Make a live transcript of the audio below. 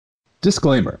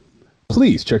Disclaimer.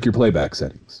 Please check your playback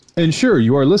settings. Ensure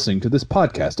you are listening to this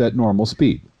podcast at normal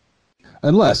speed.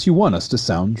 Unless you want us to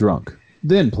sound drunk.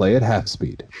 Then play at half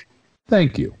speed.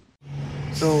 Thank you.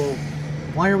 So,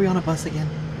 why are we on a bus again?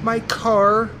 My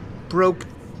car broke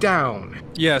down.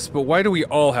 Yes, but why do we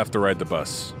all have to ride the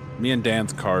bus? Me and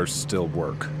Dan's cars still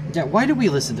work. Yeah, why do we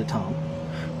listen to Tom?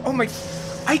 Oh my...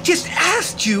 I just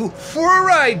asked you for a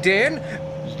ride, Dan!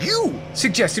 You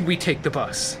suggested we take the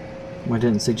bus. I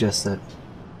didn't suggest that.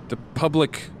 The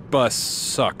public bus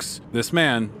sucks. This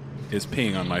man is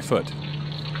peeing on my foot.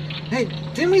 Hey,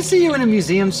 didn't we see you in a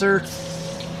museum, sir?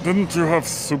 Didn't you have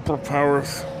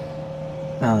superpowers?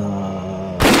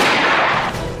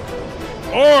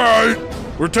 Alright!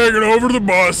 We're taking over the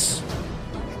bus.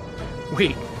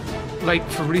 Wait, like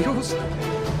for reals?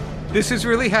 This is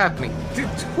really happening.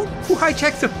 Who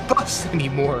hijacks a bus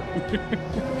anymore?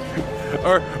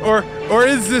 Or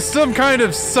is this some kind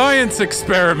of science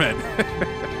experiment?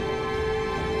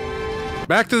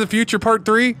 Back to the Future Part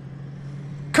 3?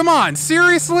 Come on,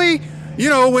 seriously? You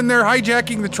know, when they're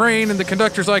hijacking the train and the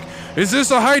conductor's like, is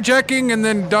this a hijacking? And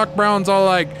then Doc Brown's all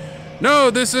like, no,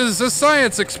 this is a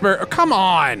science experiment. Come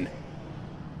on!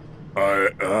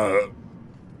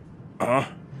 Huh?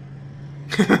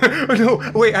 No,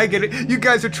 wait, I get it. You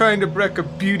guys are trying to wreck a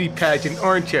beauty pageant,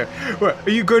 aren't you? What,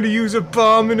 are you going to use a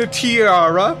bomb and a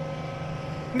tiara?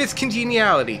 Miss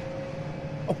Congeniality.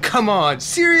 Oh, come on.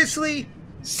 Seriously?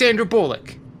 Sandra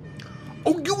Bullock.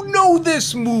 Oh, you know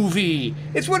this movie.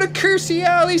 It's one of Kirstie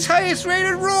Alley's highest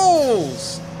rated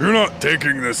roles. You're not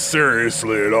taking this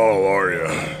seriously at all, are you?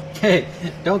 Hey,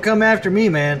 don't come after me,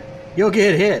 man. You'll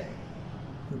get hit.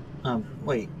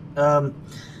 Wait. No,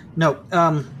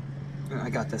 I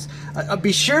got this.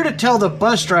 Be sure to tell the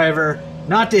bus driver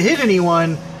not to hit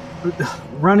anyone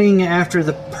running after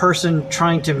the person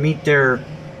trying to meet their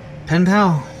pen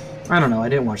pal. I don't know. I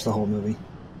didn't watch the whole movie.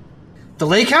 The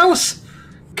Lake House?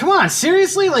 Come on,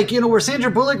 seriously? Like, you know, where Sandra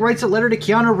Bullock writes a letter to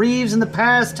Keanu Reeves in the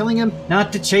past telling him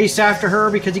not to chase after her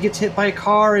because he gets hit by a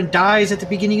car and dies at the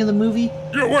beginning of the movie?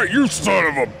 Yeah, wait, you son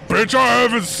of a bitch! I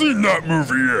haven't seen that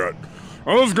movie yet.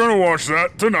 I was gonna watch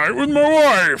that tonight with my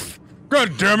wife.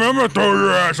 God damn it, I'm gonna throw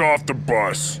your ass off the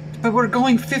bus. But we're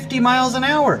going 50 miles an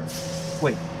hour.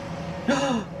 Wait.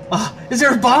 Is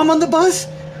there a bomb on the bus?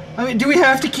 I mean, do we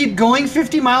have to keep going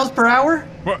 50 miles per hour?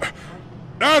 What?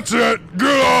 That's it!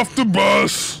 Get off the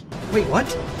bus! Wait, what?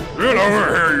 Get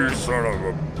over here, you son of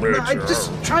a bitch! I'm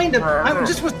just trying to. I'm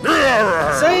just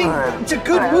saying it's a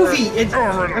good movie.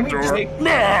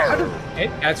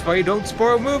 That's why you don't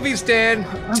spoil movies, Dan.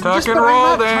 Tuck and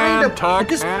roll, Dan.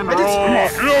 Tuck and roll.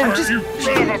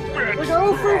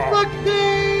 Go for fuck's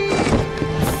sake!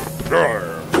 Son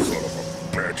of a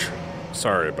bitch.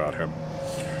 Sorry about him.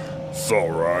 It's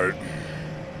alright.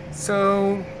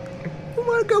 So, you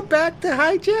want to go back to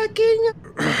hijacking?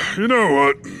 You know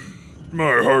what?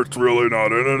 My heart's really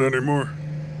not in it anymore.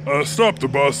 Stop the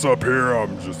bus up here.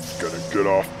 I'm just gonna get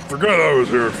off. Forget I was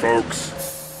here, folks.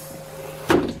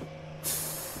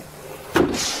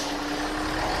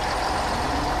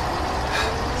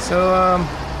 So,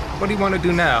 what do you want to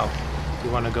do now? You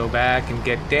want to go back and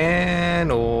get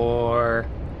Dan, or...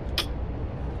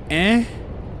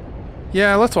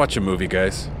 Yeah, let's watch a movie,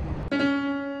 guys.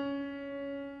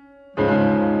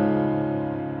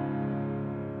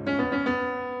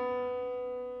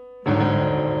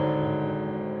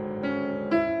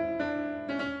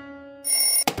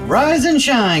 Rise and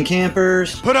shine,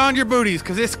 campers. Put on your booties,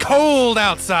 because it's cold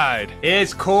outside.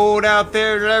 It's cold out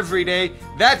there every day.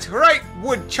 That's right,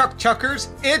 woodchuck chuckers.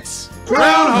 It's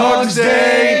Groundhog's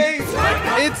Day!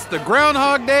 It's the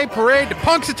Groundhog Day parade to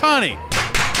Punxsutawney.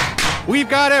 We've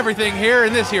got everything here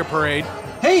in this here parade.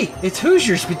 Hey, it's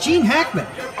Hoosiers with Gene Hackman.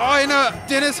 Oh, and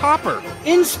Dennis Hopper.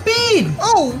 In Speed.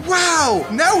 Oh, wow!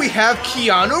 Now we have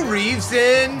Keanu Reeves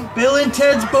in... Bill and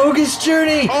Ted's Bogus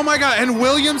Journey. Oh my god, and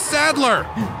William Sadler.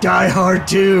 Die Hard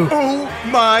 2. Oh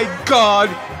my god,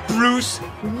 Bruce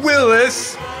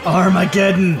Willis.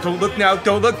 Armageddon. Don't look now,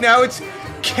 don't look now. It's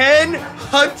Ken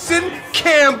Hudson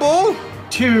Campbell.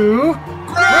 2.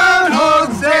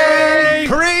 Groundhog's Day!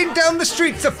 Parade down the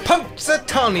streets of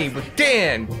Punxsutawney with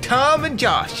Dan, Tom, and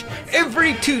Josh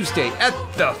every Tuesday at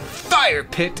the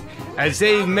Firepit as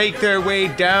they make their way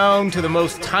down to the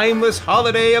most timeless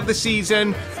holiday of the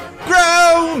season,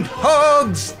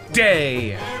 Groundhog's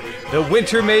Day. The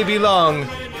winter may be long,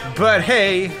 but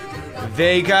hey,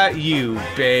 they got you,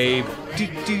 babe. Do,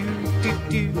 do, do, do,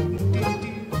 do, do.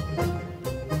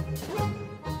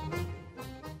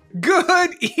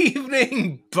 Good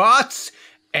evening, bots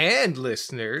and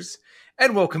listeners,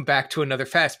 and welcome back to another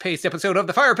fast-paced episode of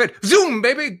the Firepit. Zoom,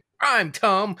 baby! I'm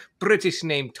Tom, British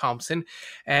name Thompson,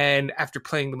 and after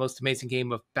playing the most amazing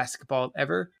game of basketball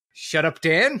ever, shut up,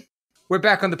 Dan. We're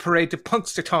back on the parade to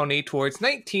Punxsutawney towards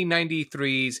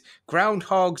 1993's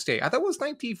Groundhog's Day. I thought it was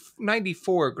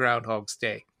 1994 Groundhog's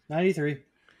Day. 93.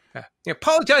 I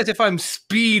apologize if I'm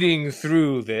speeding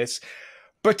through this,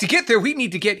 but to get there, we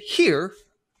need to get here,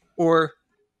 or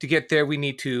to get there, we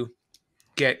need to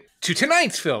get to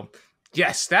tonight's film.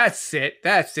 Yes, that's it.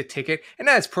 That's the ticket. And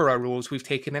as per our rules, we've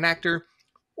taken an actor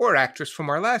or actress from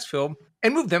our last film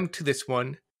and moved them to this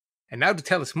one. And now to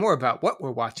tell us more about what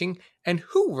we're watching and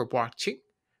who we're watching,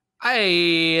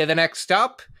 the next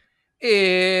stop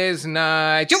is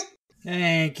Nigel.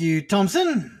 Thank you,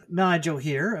 Thompson. Nigel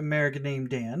here, American name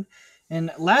Dan.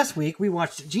 And last week we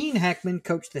watched Gene Hackman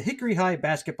coach the Hickory High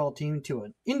basketball team to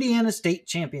an Indiana State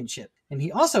championship. And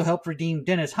he also helped redeem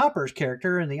Dennis Hopper's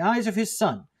character in the eyes of his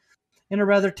son, in a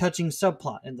rather touching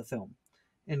subplot in the film.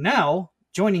 And now,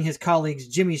 joining his colleagues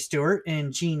Jimmy Stewart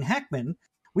and Gene Hackman,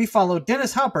 we follow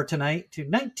Dennis Hopper tonight to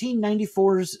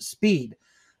 1994's Speed.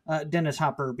 Dennis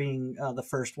Hopper being the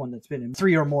first one that's been in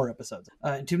 3 or more episodes.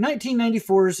 To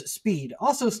 1994's Speed,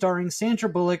 also starring Sandra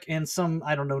Bullock and some,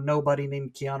 I don't know, nobody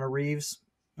named Keanu Reeves.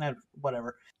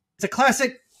 Whatever. It's a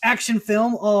classic action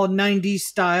film, all 90s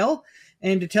style.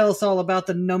 And to tell us all about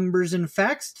the numbers and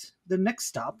facts, the next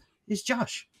stop is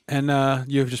Josh. And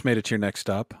you've just made it to your next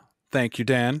stop. Thank you,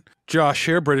 Dan. Josh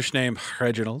here, British name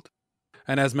Reginald.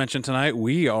 And as mentioned tonight,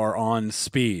 we are on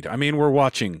Speed. I mean, we're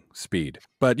watching Speed.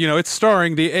 But, it's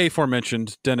starring the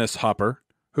aforementioned Dennis Hopper,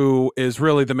 who is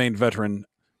really the main veteran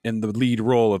in the lead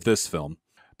role of this film.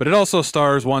 But it also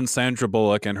stars one Sandra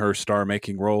Bullock in her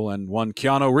star-making role and one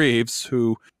Keanu Reeves,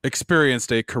 who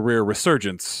experienced a career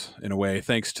resurgence, in a way,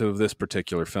 thanks to this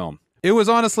particular film. It was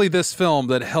honestly this film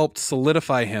that helped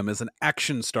solidify him as an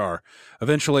action star,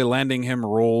 eventually landing him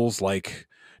roles like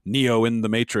Neo in The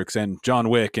Matrix and John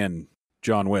Wick in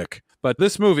John Wick. But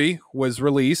this movie was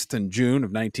released in June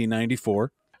of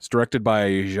 1994. It's directed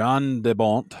by Jean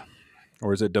Debont,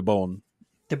 or is it Debon?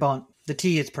 Debont. The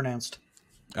T is pronounced.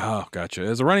 Oh, gotcha. It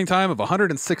has a running time of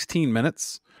 116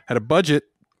 minutes, had a budget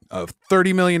of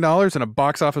 $30 million, and a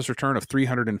box office return of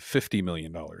 $350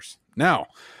 million. Now,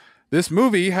 this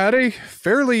movie had a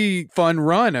fairly fun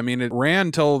run. I mean, it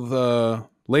ran till the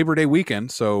Labor Day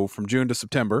weekend, so from June to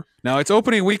September. Now, its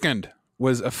opening weekend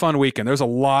was a fun weekend. There's a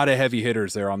lot of heavy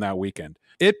hitters there on that weekend.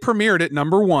 It premiered at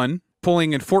number 1,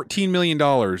 pulling in $14 million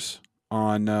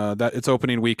on its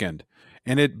opening weekend.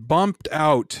 And it bumped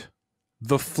out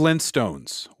The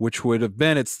Flintstones, which would have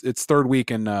been its third week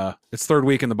in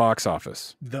the box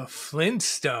office. The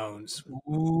Flintstones.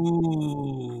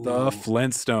 Ooh. The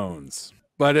Flintstones.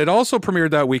 But it also premiered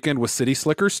that weekend with City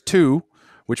Slickers 2,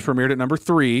 which premiered at number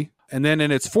 3. And then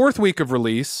in its fourth week of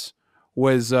release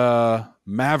was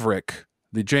Maverick,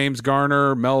 the James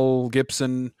Garner, Mel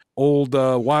Gibson, old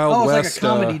Wild West. It's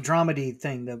like a comedy dramedy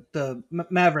thing. The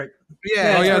Maverick.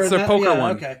 Yeah. It's their poker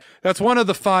one. Okay. That's one of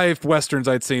the 5 westerns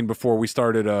I'd seen before we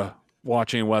started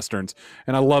watching westerns,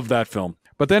 and I love that film.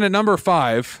 But then at number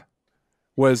 5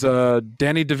 was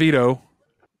Danny DeVito,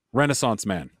 Renaissance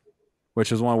Man,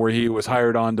 which is one where he was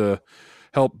hired on to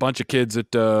help a bunch of kids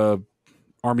at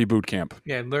Army boot camp.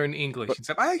 Yeah, learn English.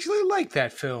 I actually like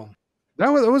that film. That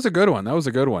was a good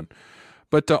one.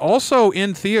 But also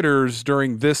in theaters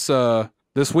during this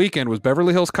weekend was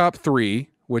Beverly Hills Cop 3,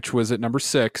 which was at number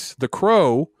 6, The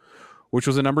Crow, which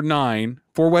was at number 9,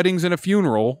 4 Weddings and a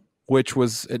Funeral, which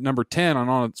was at number 10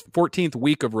 on its 14th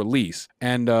week of release,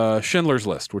 and Schindler's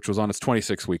List, which was on its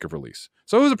 26th week of release.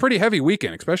 So it was a pretty heavy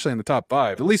weekend, especially in the top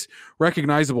 5, at least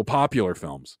recognizable popular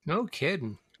films. No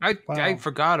kidding. I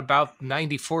forgot about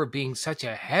 94 being such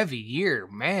a heavy year,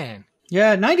 man.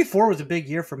 Yeah, 94 was a big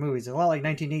year for movies. A lot like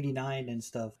 1989 and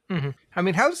stuff. Mm-hmm. I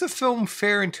mean, how does the film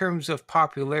fare in terms of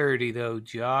popularity, though,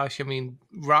 Josh? I mean,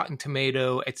 Rotten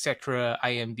Tomato, etc.,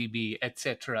 IMDb,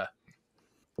 etc.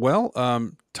 Well,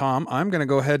 Tom, I'm going to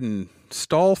go ahead and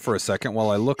stall for a second while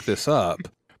I look this up.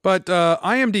 But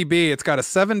IMDb, it's got a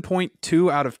 7.2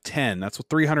 out of 10. That's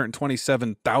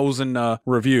 327,000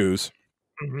 reviews,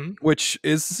 which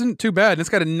isn't too bad. And it's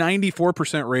got a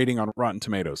 94% rating on Rotten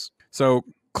Tomatoes. So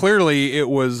clearly it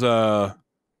was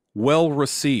well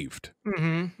received. I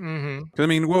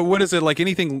mean, what is it, like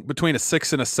anything between a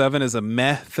 6 and a 7 is a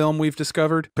meh film we've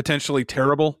discovered, potentially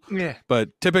terrible. Yeah. But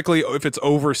typically if it's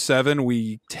over 7,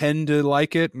 we tend to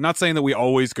like it. I'm not saying that we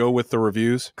always go with the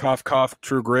reviews. Cough, cough,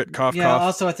 True Grit, cough, yeah, cough.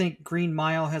 Also I think Green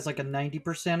Mile has like a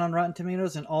 90% on Rotten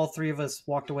Tomatoes, and all 3 of us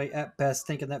walked away at best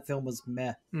thinking that film was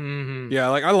meh. Yeah,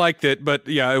 like I liked it, but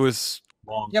yeah, it was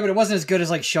long. Yeah, but it wasn't as good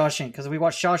as like Shawshank, because we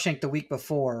watched Shawshank the week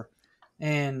before,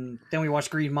 and then we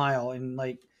watched Green Mile, and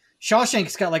like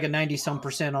Shawshank's got like a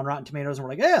 90-some% on Rotten Tomatoes, and we're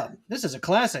like, yeah, this is a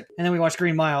classic. And then we watched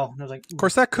Green Mile, and I was like, Of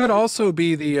course, that could also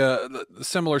be the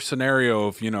similar scenario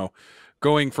of,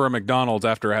 going for a McDonald's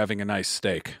after having a nice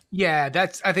steak. Yeah,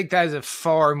 I think that is a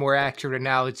far more accurate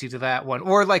analogy to that one.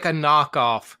 Or like a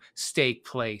knockoff steak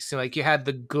place. So like you had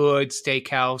the good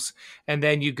steakhouse, and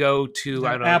then you go to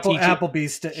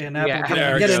Applebee's get an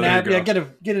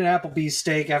Applebee's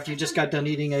steak after you just got done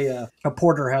eating a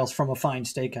porterhouse from a fine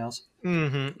steakhouse.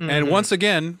 And once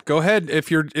again, go ahead, if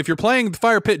you're playing the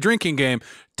Fire Pit drinking game,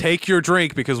 take your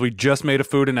drink because we just made a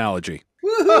food analogy.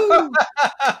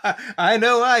 I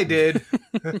know I did.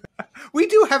 We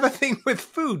do have a thing with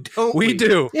food, don't we? We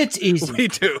do. It's easy. We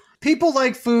do. People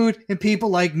like food and people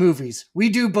like movies. We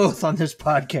do both on this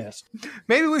podcast.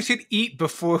 Maybe we should eat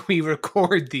before we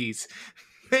record these.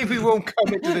 Maybe we won't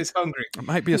come into this hungry. It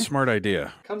might be a smart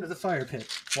idea. Come to the Fire Pit,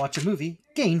 watch a movie,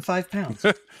 gain 5 pounds.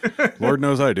 Lord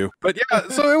knows I do. But yeah,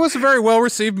 so it was a very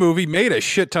well-received movie, made a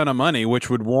shit ton of money, which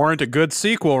would warrant a good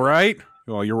sequel, right?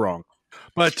 Well, you're wrong.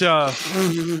 But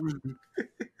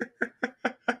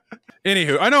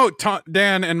anywho, I know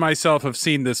Dan and myself have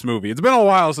seen this movie. It's been a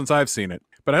while since I've seen it,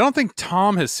 but I don't think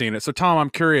Tom has seen it. So Tom, I'm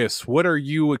curious, what are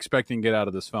you expecting to get out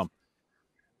of this film?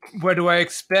 What do I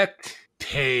expect?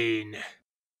 Pain.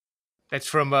 That's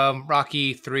from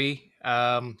Rocky 3.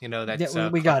 That's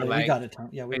we got it. We got it, Tom.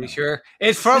 Yeah, we sure.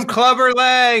 It's from Clubber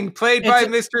Lang, played by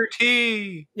Mr.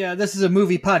 T. Yeah, this is a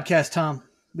movie podcast, Tom.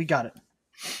 We got it.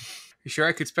 You sure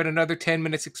I could spend another 10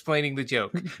 minutes explaining the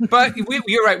joke? But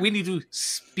you're right. We need to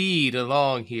speed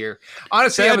along here.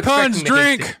 Honestly, I'm expecting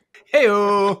drink.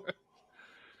 Hey-o.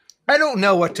 I don't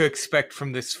know what to expect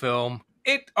from this film.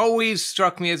 It always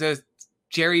struck me as a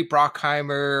Jerry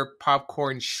Bruckheimer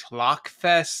popcorn schlock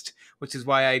fest, which is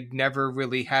why I never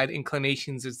really had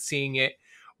inclinations of seeing it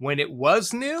when it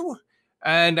was new.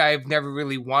 And I've never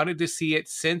really wanted to see it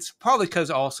since, probably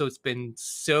because also it's been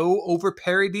so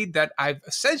over-parodied that I've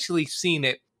essentially seen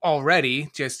it already,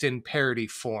 just in parody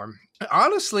form.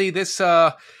 Honestly, this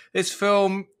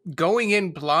film, going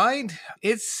in blind,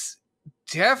 it's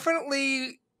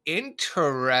definitely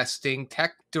interesting.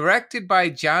 Directed by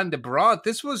John DeBront.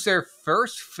 This was their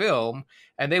first film,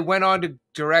 and they went on to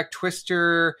direct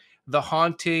Twister, The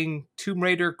Haunting, Tomb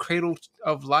Raider, Cradle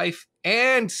of Life,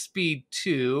 and Speed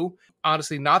 2.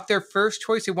 Honestly, not their first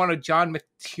choice. They wanted John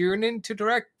McTiernan to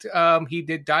direct. He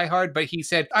did Die Hard, but he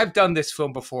said, I've done this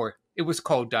film before. It was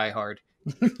called Die Hard.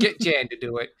 Get Jan to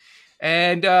do it.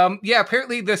 And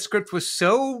apparently the script was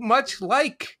so much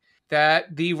like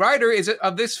that the writer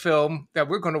of this film that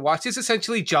we're going to watch is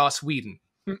essentially Joss Whedon.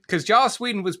 Because Joss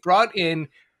Whedon was brought in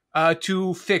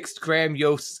to fix Graham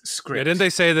Yost's script. Yeah, didn't they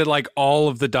say that like all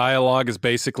of the dialogue is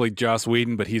basically Joss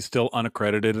Whedon, but he's still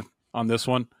unaccredited on this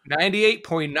one?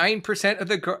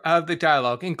 98.9% of the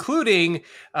dialogue, including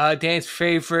Dan's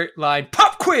favorite line,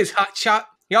 "Pop quiz, hot shot."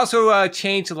 He also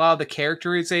changed a lot of the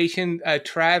characterization.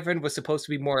 Traven was supposed to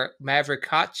be more Maverick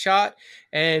Hotshot,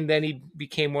 and then he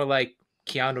became more like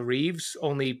Keanu Reeves,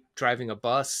 only driving a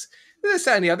bus. This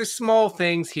and the other small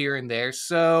things here and there.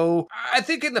 So I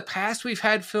think in the past we've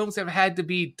had films that have had to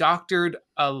be doctored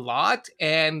a lot,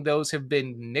 and those have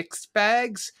been mixed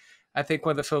bags. I think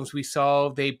one of the films we saw,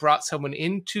 they brought someone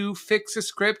in to fix a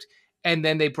script, and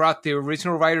then they brought the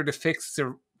original writer to fix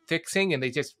the fixing, and they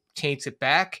just changed it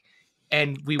back.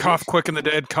 And we cough quick in the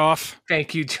dead cough.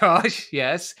 Thank you, Josh.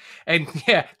 Yes. And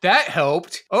yeah, that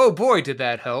helped. Oh boy, did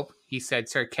that help. He said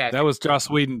sarcastically. That was Joss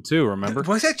Whedon too, remember?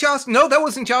 Was that Joss? No, that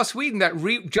wasn't Joss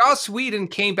Whedon. Joss Whedon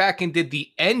came back and did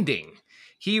the ending.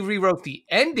 He rewrote the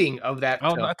ending of that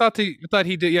film. I thought he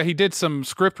did. Yeah, he did some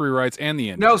script rewrites and the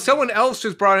ending. No, someone else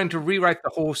was brought in to rewrite the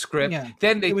whole script. Yeah.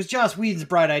 Then it was Joss Whedon's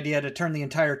bright idea to turn the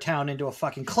entire town into a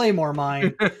fucking Claymore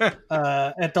mine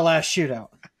at the last shootout.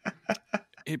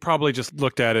 He probably just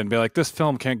looked at it and be like, "This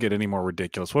film can't get any more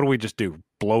ridiculous. What do we just do?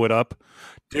 Blow it up,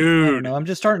 dude?" No, I'm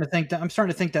starting to think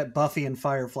that Buffy and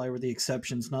Firefly were the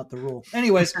exceptions, not the rule.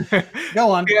 Anyways, go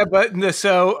on. Yeah, but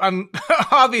so I'm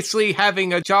obviously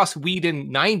having a Joss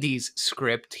Whedon '90s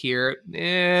script here.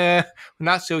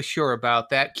 Not so sure about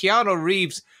that. Keanu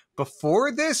Reeves.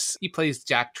 Before this, he plays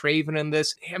Jack Traven in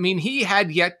this. I mean, he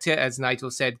had yet to, as Nigel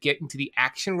said, get into the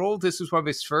action role. This was one of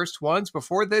his first ones.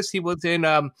 Before this, he was in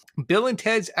Bill and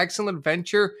Ted's Excellent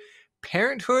Adventure,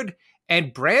 Parenthood,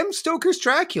 and Bram Stoker's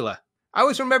Dracula. I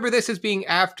always remember this as being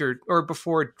after or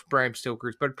before Bram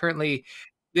Stoker's, but apparently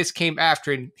this came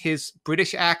after. And his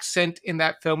British accent in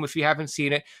that film, if you haven't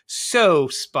seen it, so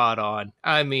spot on.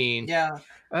 I mean... Yeah.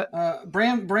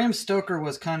 Bram Stoker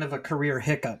was kind of a career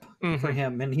hiccup for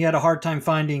him, and he had a hard time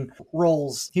finding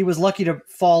roles. He was lucky to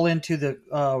fall into the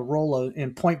role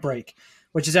in Point Break,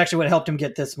 which is actually what helped him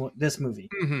get this movie.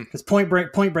 Because Point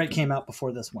Break came out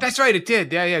before this one. That's right, it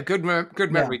did. Yeah. Good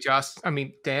memory, Josh. I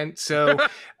mean, Dan. So.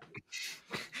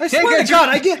 I swear to God,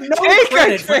 I get no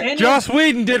credit for any. Joss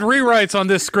Whedon did rewrites on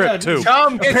this script too.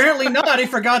 Tom apparently not. He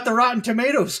forgot the Rotten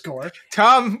Tomatoes score.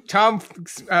 Tom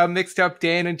mixed up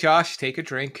Dan and Josh. Take a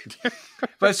drink.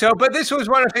 But this was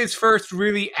one of his first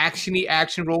really actiony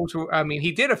action roles. I mean,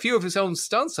 he did a few of his own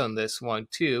stunts on this one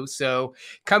too. So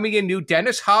coming in new,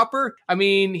 Dennis Hopper. I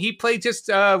mean, he played just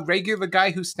a regular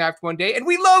guy who snapped one day, and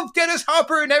we love Dennis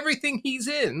Hopper and everything he's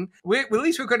in. At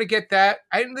least we're going to get that.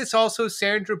 And this also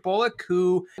Sandra Bullock, who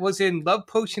was in Love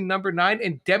Potion #9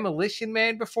 and Demolition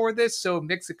Man before this. So a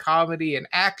mix of comedy and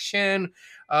action.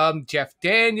 Jeff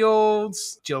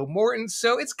Daniels, Joe Morton.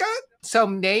 So it's got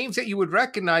some names that you would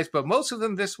recognize, but most of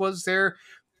them, this was their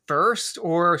first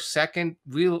or second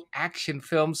real action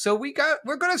film. So we're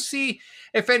going to see,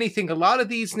 if anything, a lot of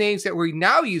these names that we're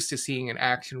now used to seeing in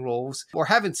action roles or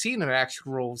haven't seen in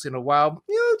action roles in a while,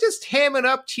 just ham it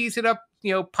up, cheese it up,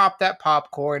 pop that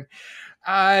popcorn.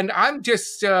 And I'm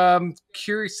just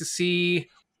curious to see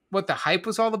what the hype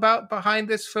was all about behind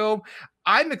this film.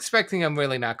 I'm expecting I'm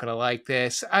really not going to like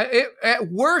this.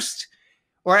 At worst,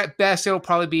 or at best, it'll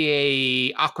probably be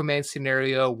a Aquaman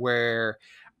scenario where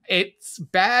it's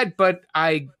bad, but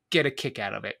I get a kick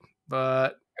out of it.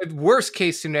 But worst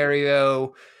case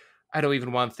scenario, I don't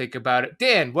even want to think about it.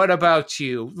 Dan, what about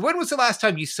you? When was the last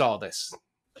time you saw this?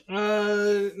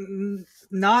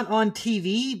 Not on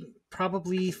TV.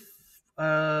 Probably,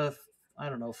 I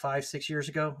don't know, 5-6 years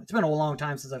ago. It's been a long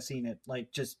time since I've seen it.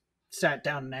 Like, just sat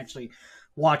down and actually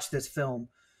watched this film.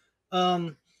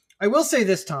 I will say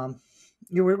this, Tom.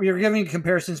 You were giving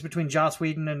comparisons between Joss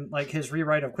Whedon and like his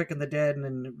rewrite of Quick and the Dead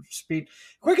and Speed.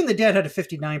 Quick and the Dead had a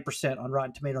 59% on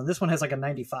Rotten Tomato, and this one has like a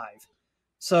 95.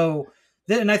 So,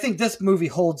 and I think this movie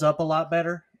holds up a lot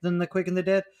better than the Quick and the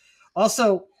Dead.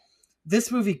 Also,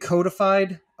 this movie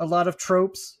codified a lot of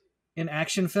tropes in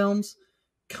action films,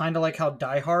 kind of like how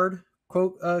Die Hard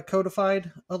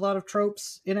codified a lot of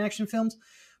tropes in action films.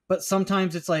 But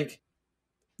sometimes it's like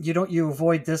you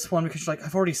avoid this one because you're like,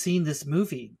 I've already seen this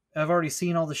movie. I've already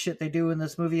seen all the shit they do in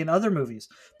this movie and other movies.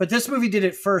 But this movie did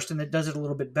it first, and it does it a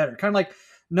little bit better. Kind of like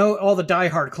all the Die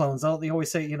Hard clones. They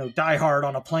always say, Die Hard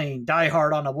on a plane, Die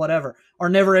Hard on a whatever, are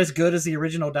never as good as the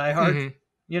original Die Hard,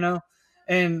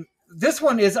 And this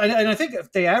one is, and I think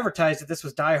if they advertised that this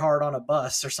was Die Hard on a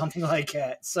bus or something like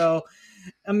that. So,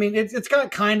 I mean, it's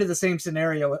got kind of the same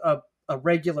scenario, a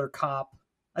regular cop.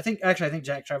 I think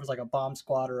Jack Trevor's like a bomb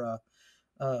squad or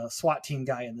a SWAT team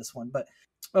guy in this one, but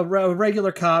a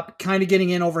regular cop kind of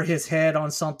getting in over his head on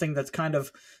something that's kind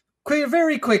of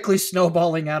very quickly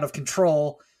snowballing out of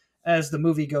control as the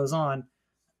movie goes on.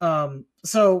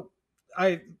 So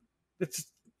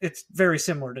it's very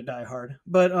similar to Die Hard,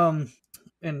 but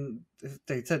and if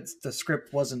they said the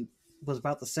script was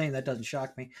about the same, that doesn't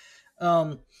shock me.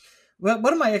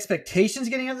 What are my expectations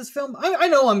getting out of this film? I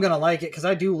know I'm going to like it because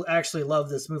I do actually love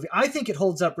this movie. I think it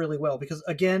holds up really well because,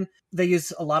 again, they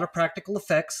use a lot of practical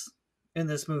effects in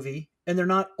this movie, and they're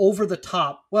not over the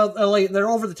top. Well, they're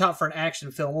over the top for an action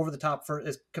film, over the top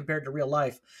as compared to real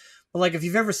life. But like, if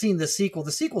you've ever seen the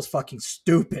sequel's fucking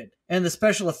stupid, and the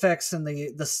special effects and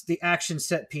the action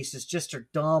set pieces just are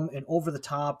dumb and over the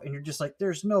top, and you're just like,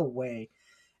 there's no way.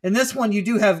 In this one, you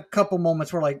do have a couple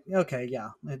moments where like, okay, yeah,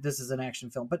 this is an action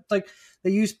film, but like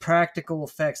they use practical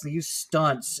effects, they use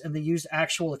stunts, and they use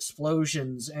actual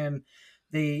explosions, and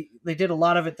they did a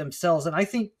lot of it themselves, and I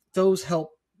think those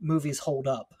help movies hold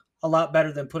up a lot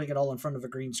better than putting it all in front of a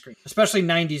green screen, especially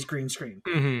 90s green screen.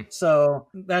 Mm-hmm. So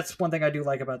that's one thing I do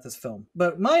like about this film.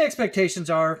 But my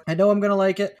expectations are, I know I'm going to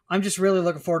like it. I'm just really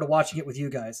looking forward to watching it with you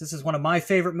guys. This is one of my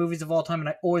favorite movies of all time, and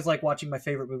I always like watching my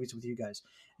favorite movies with you guys,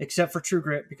 except for True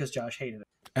Grit because Josh hated it.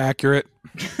 Accurate.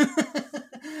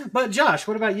 But Josh,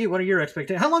 what about you? What are your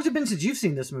expectations? How long has it been since you've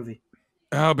seen this movie?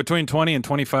 Between 20 and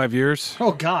 25 years.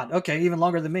 Oh, God. Okay, even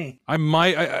longer than me.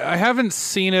 I haven't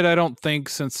seen it, I don't think,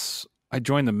 since I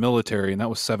joined the military, and that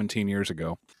was 17 years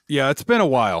ago. Yeah, it's been a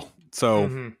while.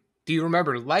 So, do you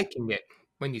remember liking it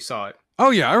when you saw it? Oh,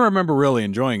 yeah, I remember really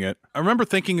enjoying it. I remember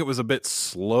thinking it was a bit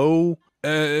slow.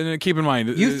 And keep in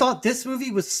mind, you thought this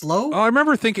movie was slow? I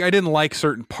remember thinking I didn't like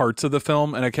certain parts of the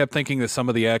film, and I kept thinking that some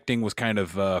of the acting was kind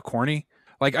of corny.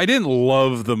 Like, I didn't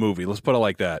love the movie. Let's put it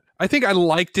like that. I think I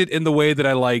liked it in the way that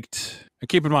I liked. And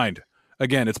keep in mind,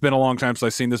 again, it's been a long time since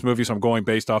I've seen this movie, so I'm going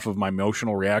based off of my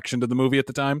emotional reaction to the movie at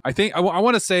the time. I think I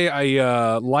want to say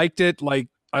I liked it like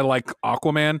I like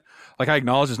Aquaman. Like, I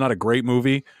acknowledge it's not a great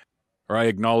movie, or I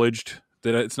acknowledged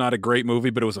that it's not a great movie,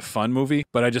 but it was a fun movie.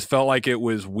 But I just felt like it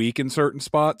was weak in certain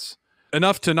spots.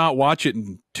 Enough to not watch it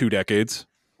in 2 decades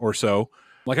or so.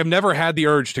 Like, I've never had the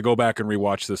urge to go back and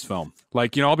rewatch this film.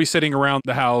 Like, you know, I'll be sitting around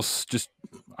the house, just,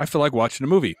 I feel like watching a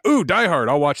movie. Ooh, Die Hard,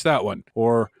 I'll watch that one.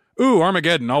 Or, ooh,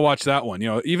 Armageddon, I'll watch that one. You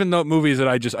know, even though movies that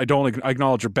I don't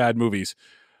acknowledge are bad movies,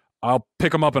 I'll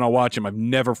pick them up and I'll watch them. I've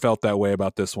never felt that way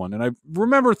about this one. And I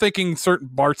remember thinking certain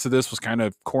parts of this was kind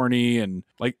of corny and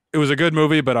like it was a good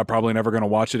movie, but I'm probably never going to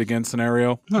watch it again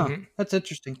scenario. Huh, that's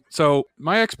interesting. So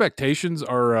my expectations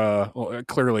are,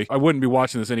 clearly, I wouldn't be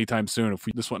watching this anytime soon if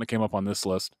this wouldn't have came up on this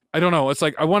list. I don't know. It's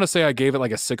like, I want to say I gave it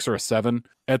like a 6 or a 7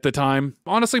 at the time.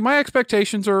 Honestly, my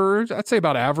expectations are, I'd say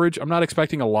about average. I'm not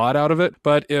expecting a lot out of it,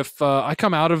 but if I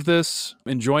come out of this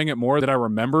enjoying it more than I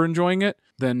remember enjoying it,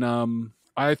 then,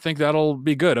 I think that'll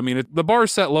be good. I mean, the bar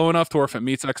is set low enough to where if it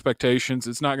meets expectations,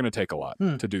 it's not going to take a lot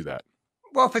to do that.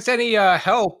 Well, if it's any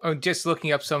help, just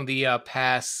looking up some of the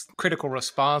past critical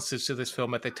responses to this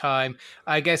film at the time,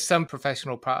 I guess some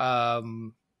professional,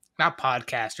 not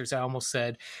podcasters, I almost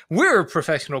said. We're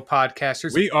professional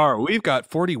podcasters. We are. We've got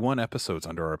 41 episodes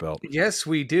under our belt. Yes,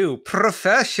 we do.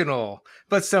 Professional.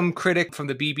 But some critic from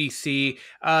the BBC,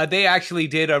 they actually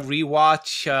did a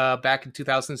rewatch back in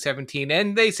 2017,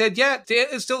 and they said, yeah,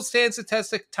 it still stands the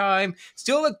test of time.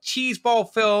 Still a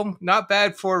cheeseball film. Not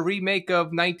bad for a remake of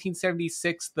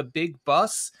 1976, The Big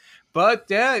Bus. But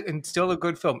yeah, and still a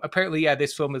good film. Apparently, yeah,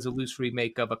 this film is a loose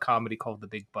remake of a comedy called The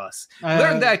Big Bus.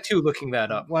 Learned that too, looking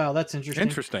that up. Wow, that's interesting.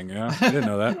 Interesting, yeah. I didn't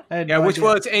know that. Yeah, which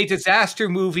was a disaster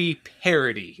movie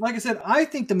parody. Like I said, I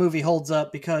think the movie holds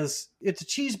up because it's a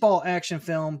cheeseball action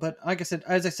film, but like I said,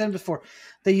 as I said before,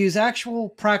 they use actual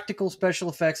practical special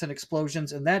effects and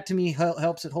explosions, and that to me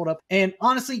helps it hold up. And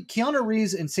honestly, Keanu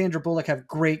Reeves and Sandra Bullock have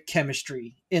great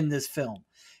chemistry in this film.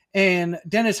 And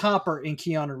Dennis Hopper and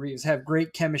Keanu Reeves have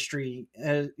great chemistry,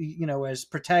 as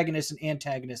protagonist and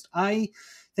antagonist. I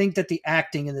think that the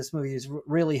acting in this movie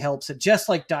really helps it, just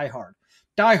like Die Hard.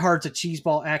 Die Hard's a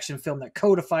cheeseball action film that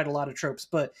codified a lot of tropes,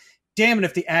 but damn it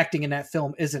if the acting in that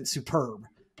film isn't superb.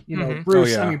 You know,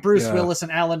 Bruce Willis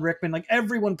and Alan Rickman, like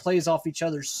everyone plays off each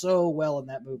other so well in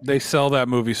that movie. They sell that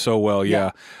movie so well,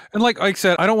 yeah. And like I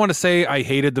said, I don't want to say I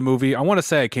hated the movie. I want to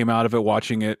say I came out of it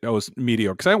watching it. I was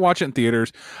mediocre because I didn't watch it in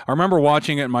theaters. I remember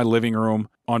watching it in my living room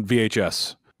on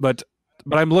VHS, but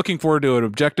I'm looking forward to an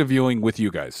objective viewing with you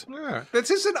guys. Yeah, this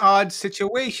is an odd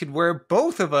situation where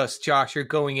both of us, Josh, are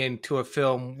going into a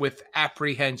film with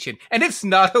apprehension, and it's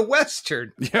not a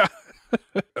Western. Yeah.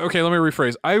 Okay, let me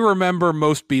rephrase. I remember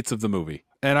most beats of the movie,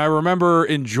 and I remember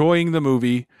enjoying the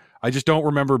movie. I just don't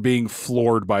remember being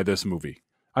floored by this movie.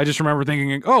 I just remember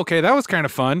thinking, oh, okay, that was kind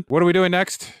of fun. What are we doing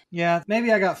next? Yeah,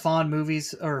 maybe I got fond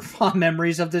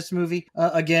memories of this movie.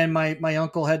 Again, my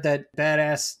uncle had that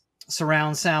badass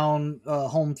surround sound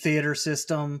home theater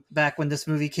system back when this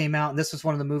movie came out, and this was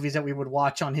one of the movies that we would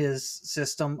watch on his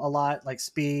system a lot, like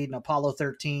Speed and Apollo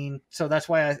 13. So that's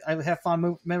why I have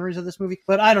fond memories of this movie.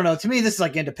 But I don't know, to me this is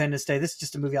like Independence Day. This is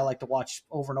just a movie I like to watch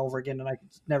over and over again, and I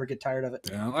never get tired of it.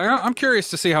 Yeah, I'm curious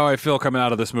to see how I feel coming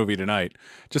out of this movie tonight,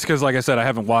 just because like I said, I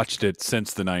haven't watched it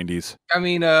since the 90s. I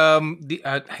mean, I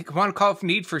want to call it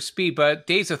Need for Speed, but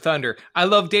Days of Thunder. I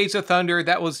love Days of Thunder.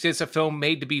 That was just a film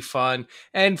made to be fun,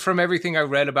 and from everything I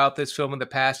read about this film in the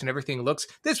past and everything looks,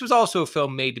 this was also a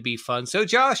film made to be fun. So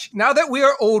Josh, now that we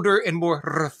are older and more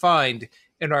refined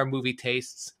in our movie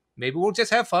tastes, maybe we'll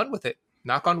just have fun with it.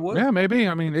 Knock on wood. Yeah, maybe.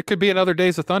 I mean, it could be another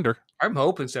Days of Thunder. I'm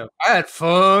hoping so. I had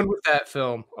fun with that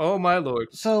film. Oh my Lord.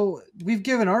 So we've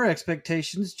given our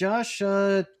expectations. Josh,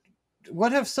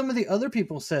 what have some of the other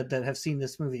people said that have seen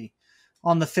this movie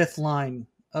on the 5th line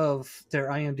of their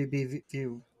IMDb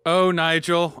view? Oh,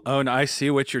 Nigel. Oh, I see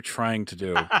what you're trying to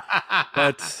do.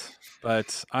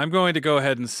 But I'm going to go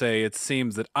ahead and say it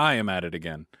seems that I am at it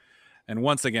again. And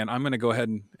once again, I'm going to go ahead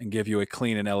and give you a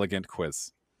clean and elegant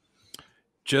quiz.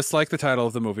 Just like the title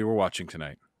of the movie we're watching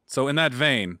tonight. So in that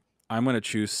vein, I'm going to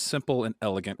choose simple and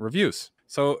elegant reviews.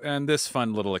 So in this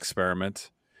fun little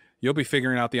experiment, you'll be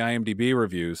figuring out the IMDb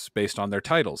reviews based on their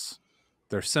titles.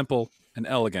 They're simple and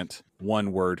elegant,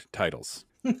 one-word titles.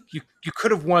 You could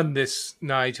have won this,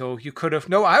 Nigel. You could have.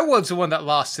 No, I was the one that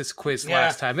lost this quiz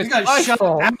last time. You got shut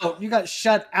out. You got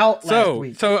shut out last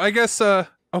week. So I guess. Oh,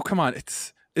 come on!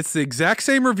 It's the exact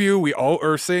same review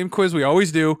same quiz we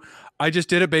always do. I just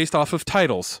did it based off of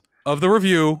titles of the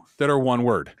review that are one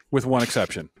word, with one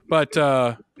exception. But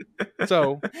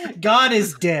so God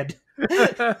is dead.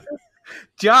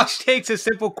 Josh takes a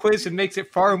simple quiz and makes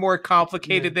it far more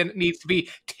complicated than it needs to be.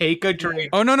 Take a drink.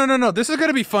 Oh, no. This is going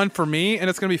to be fun for me, and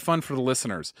it's going to be fun for the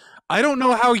listeners. I don't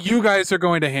know how you guys are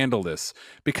going to handle this,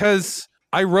 because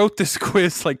I wrote this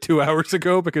quiz like 2 hours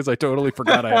ago because I totally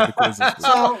forgot I had the quiz this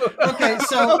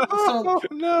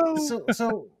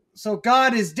week. So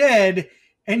God is dead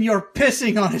and you're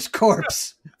pissing on his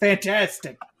corpse.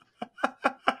 Fantastic.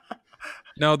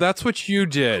 No, that's what you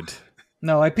did.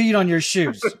 No, I peed on your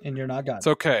shoes, and you're not God. It's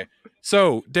okay.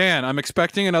 So, Dan, I'm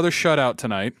expecting another shutout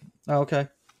tonight. Oh, okay.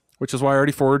 Which is why I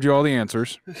already forwarded you all the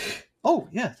answers. Oh,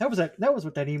 yeah, that was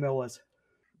what that email was.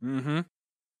 Mm-hmm.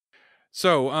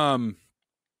 So,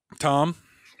 Tom.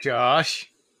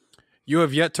 Josh. You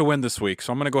have yet to win this week,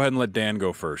 so I'm going to go ahead and let Dan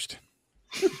go first.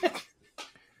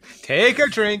 Take a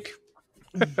drink.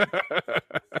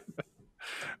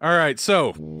 All right,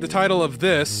 so the title of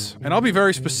this, and I'll be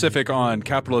very specific on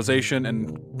capitalization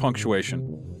and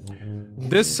punctuation.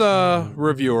 This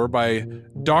reviewer by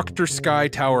Dr. Sky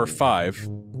Tower 5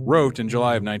 wrote in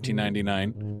July of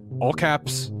 1999, all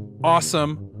caps,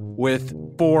 awesome, with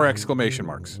 4 exclamation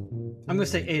marks. I'm going to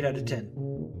say 8 out of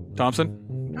 10.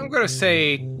 Thompson? I'm going to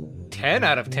say 10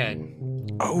 out of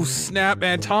 10. Oh, snap,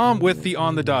 man. Tom with the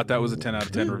on the dot. That was a 10 out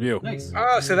of 10 review. Nice.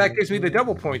 Oh, so that gives me the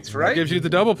double points, right? That gives you the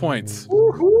double points.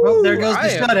 Well, there goes the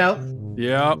shutout.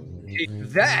 Yep. Take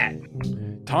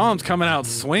that. Tom's coming out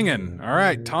swinging. All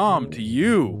right, Tom, to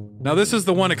you. Now, this is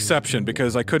the one exception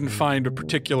because I couldn't find a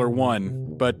particular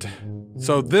one. But,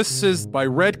 so this is by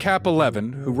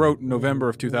Redcap11, who wrote in November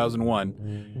of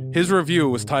 2001. His review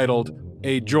was titled,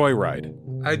 A Joyride.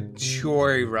 A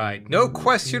joyride. No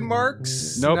question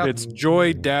marks? Nope, No- it's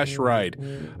Joy-Ride.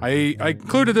 I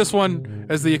included this one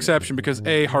as the exception because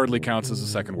A hardly counts as a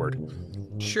second word.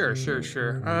 Sure.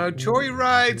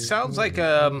 Joyride sounds like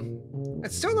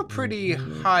it's still a pretty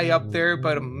high up there,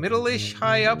 but a middle-ish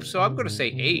high up, so I'm going to say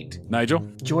 8. Nigel?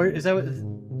 Joy, is that what,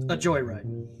 a joyride?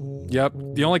 Yep.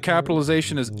 The only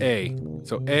capitalization is A.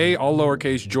 So A, all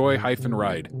lowercase,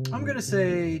 joy-ride. I'm going to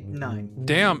say 9.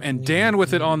 Damn, and Dan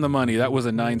with it on the money. That was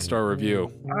a 9-star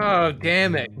review. Oh,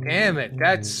 damn it.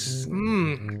 That's,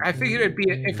 I figured it'd be,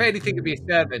 if anything, it'd be a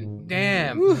 7.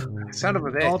 Damn. Son of a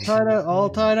bitch. All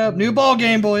tied up. New ball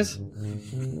game, boys.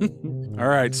 All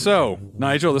right, so,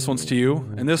 Nigel, this one's to you.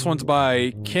 And this one's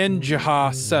by Ken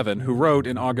Jaha7, who wrote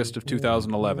in August of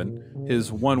 2011.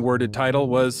 His one-worded title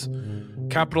was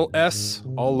capital S,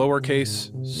 all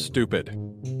lowercase, stupid.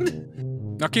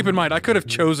 Now keep in mind, I could have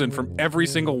chosen from every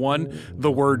single one the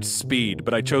word speed,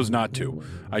 but I chose not to.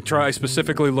 I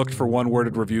specifically looked for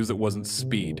one-worded reviews that wasn't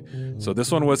speed. So this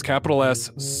one was capital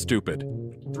S, stupid.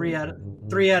 3 out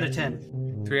of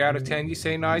 10. 3 out of 10, you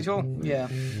say, Nigel? Yeah.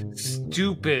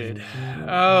 Stupid.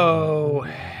 Oh,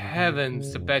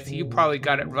 heavens to Betsy. You probably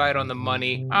got it right on the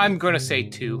money. I'm going to say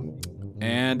 2.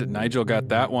 And Nigel got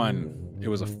that one. It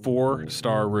was a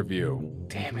 4-star review.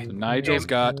 Damn it. So Nigel's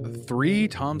got 3,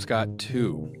 Tom's got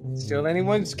 2. Still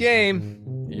anyone's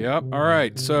game. Yep. All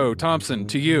right. So, Thompson,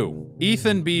 to you.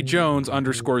 Ethan B. Jones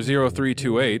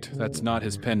 _0328, that's not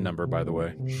his pen number, by the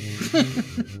way,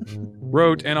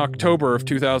 wrote in October of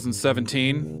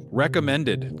 2017,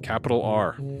 recommended, capital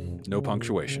R, no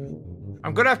punctuation.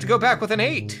 I'm going to have to go back with an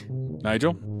 8.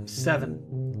 Nigel? 7.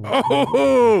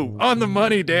 Oh, on the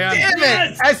money, Dan.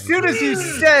 Damn it! As soon as you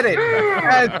said it.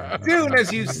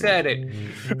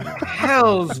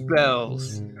 Hell's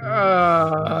bells.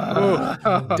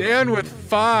 Dan with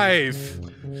 5.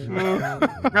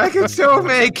 I can still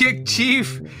make it,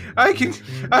 Chief. I can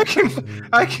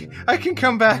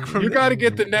come back from. You got to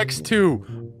get the next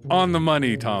 2 on the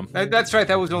money, Tom. That's right.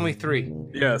 That was only 3.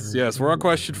 Yes. We're on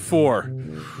question 4.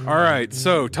 All right.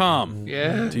 So, Tom.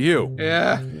 Yeah. To you.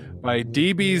 Yeah. By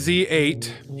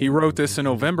DBZ8, he wrote this in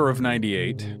November of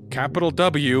 98. Capital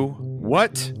W,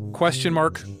 what? Question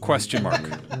mark.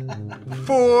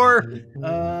 4.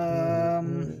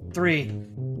 3.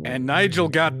 And Nigel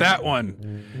got that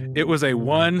one. It was a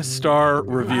 1-star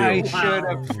review. I should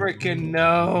have freaking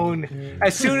known.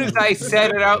 As soon as I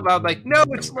said it out loud, like, no,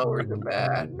 it's lower than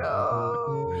that.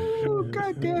 No.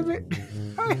 God damn it.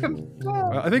 I am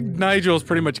done. I think Nigel's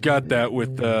pretty much got that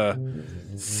with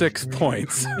 6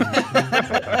 points.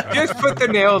 Just put the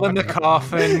nail in the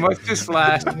coffin. What's this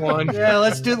last one? Yeah,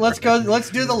 let's do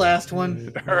the last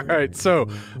one. All right, so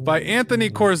by Anthony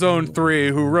Corzone 3,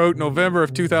 who wrote November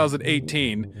of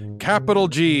 2018, capital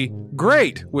G,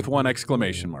 great, with 1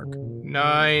 exclamation mark.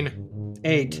 9.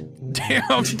 8.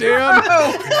 Damn, Dan.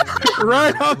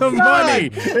 Right on the money.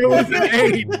 It was an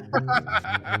 8.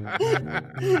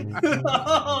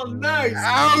 Oh, nice.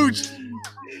 Ouch.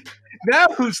 Now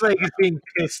whose leg is being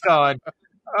pissed on?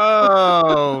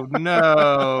 Oh,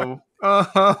 no.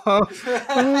 Oh.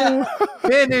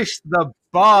 Finish the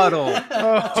bottle.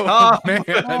 Oh, man.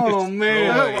 Oh, man.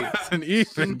 That wasn't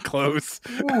even close.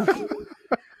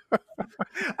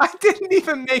 I didn't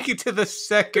even make it to the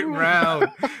second round.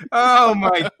 Oh,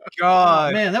 my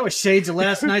God. Man, that was shades of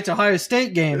last night's Ohio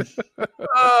State game.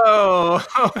 Oh.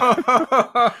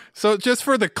 So just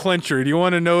for the clincher, do you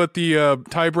want to know what the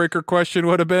tiebreaker question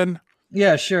would have been?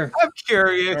 Yeah, sure. I'm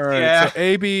curious. All right, Yeah. so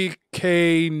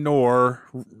ABK Nor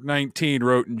 19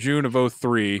 wrote in June of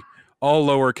 03, all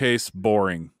lowercase,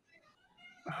 boring.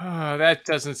 Oh, that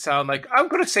doesn't sound like. I'm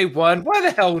gonna say 1. Why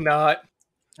the hell not?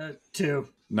 2.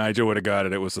 Nigel would have got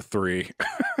it. It was a 3.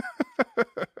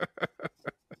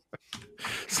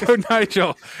 So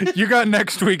Nigel, you got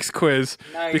next week's quiz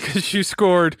Nice. because you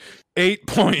scored 8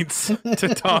 points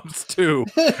to Tom's 2.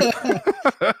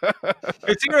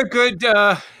 Is there a good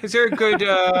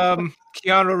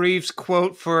Keanu Reeves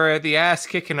quote for the ass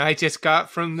kicking I just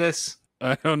got from this?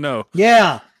 I don't know.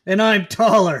 Yeah, and I'm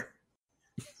taller.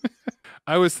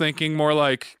 I was thinking more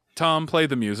like, Tom, play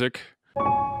the music.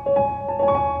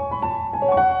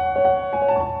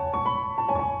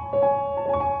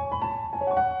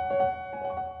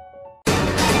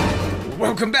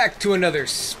 Welcome back to another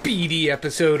speedy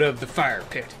episode of the Fire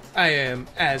Pit. I am,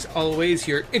 as always,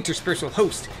 your interspersal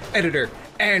host, editor,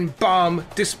 and bomb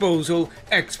disposal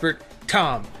expert,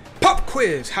 Tom. Pop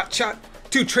quiz, hot shot.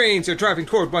 2 trains are driving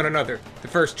toward one another. The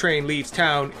first train leaves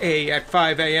town A at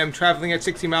 5 a.m. traveling at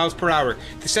 60 miles per hour.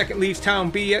 The second leaves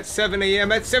town B at 7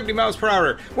 a.m. at 70 miles per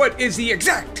hour. What is the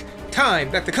exact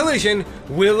time that the collision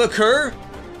will occur?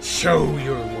 Show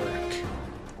your work.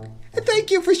 And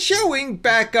thank you for showing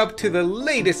back up to the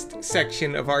latest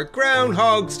section of our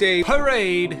Groundhog's Day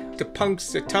parade to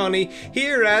Punxsutawney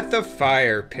here at the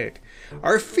Fire Pit.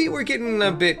 Our feet were getting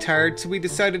a bit tired, so we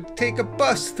decided to take a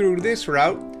bus through this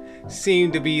route.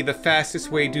 Seemed to be the fastest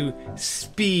way to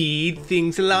speed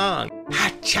things along.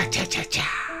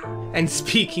 Ha-cha-cha-cha-cha. And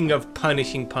speaking of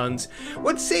punishing puns,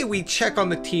 what say we check on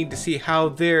the team to see how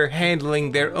they're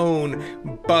handling their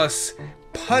own bus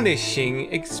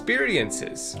punishing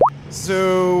experiences.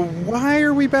 So why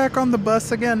are we back on the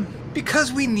bus again?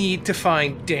 Because we need to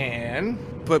find Dan.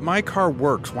 But my car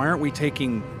works. Why aren't we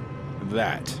taking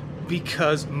that?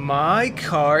 Because my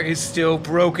car is still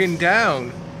broken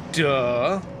down.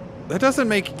 Duh. That doesn't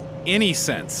make any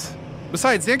sense.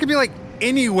 Besides, Dan could be like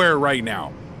anywhere right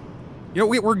now. You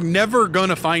know, we're never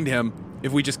gonna find him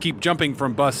if we just keep jumping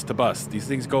from bus to bus. These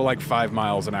things go like 5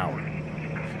 miles an hour.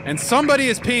 And somebody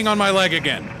is peeing on my leg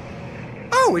again.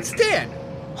 Oh, it's Dan.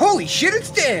 Holy shit,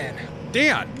 it's Dan.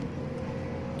 Dan,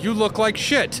 you look like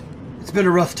shit. It's been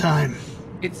a rough time.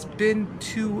 It's been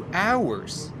 2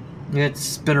 hours.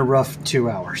 It's been a rough 2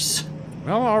 hours.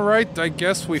 Well, all right, I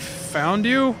guess we found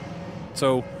you.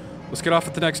 So let's get off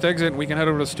at the next exit and we can head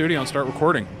over to the studio and start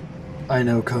recording. I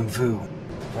know Kung Fu.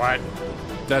 What?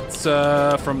 That's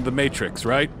from The Matrix,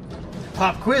 right?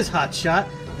 Pop quiz, hotshot.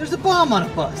 There's a bomb on a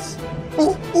bus.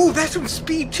 Oh, that's from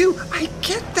Speed 2. I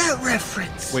get that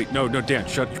reference. Wait, no, Dan,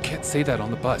 shut. You can't say that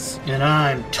on the bus. And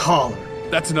I'm taller.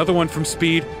 That's another one from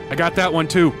Speed. I got that one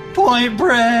too. Point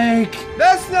Break!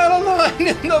 That's not a line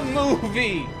in the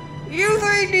movie. You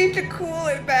three need to cool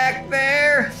it back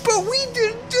there. But we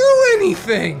didn't do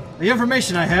anything. The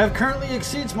information I have currently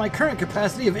exceeds my current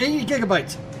capacity of 80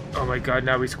 gigabytes. Oh my god,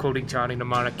 now he's quoting Johnny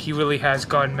Mnemonic. He really has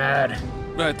gone mad.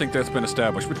 I think that's been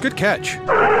established, but good catch.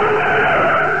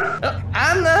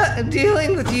 I'm not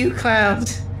dealing with you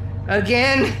clowns.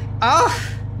 Again,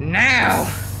 off now.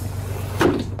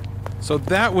 So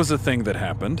that was a thing that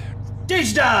happened.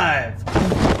 Stage dive!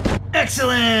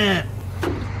 Excellent!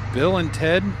 Bill and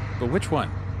Ted, but which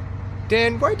one?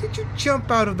 Dan, why did you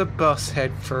jump out of the bus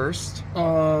head first?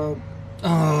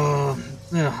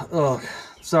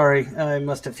 Sorry. I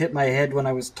must have hit my head when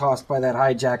I was tossed by that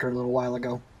hijacker a little while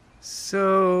ago.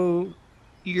 So,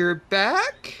 you're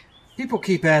back? People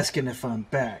keep asking if I'm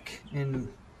back. And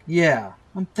yeah,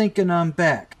 I'm thinking I'm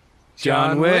back.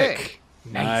 John Wick.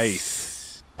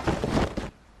 Nice.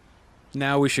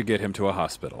 Now we should get him to a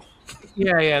hospital.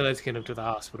 Yeah, let's get him to the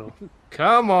hospital.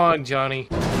 Come on, Johnny.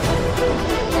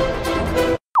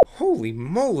 Holy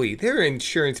moly, their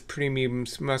insurance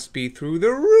premiums must be through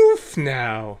the roof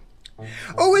now.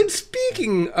 Oh, and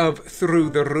speaking of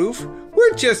through the roof,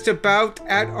 we're just about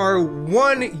at our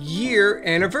 1 year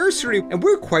anniversary, and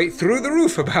we're quite through the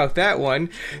roof about that one.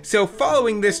 So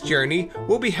following this journey,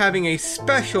 we'll be having a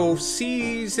special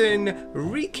season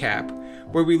recap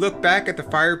where we look back at the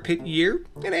Fire Pit year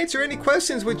and answer any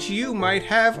questions which you might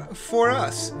have for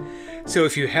us. So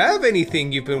if you have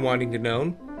anything you've been wanting to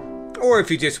know, or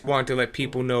if you just want to let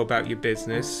people know about your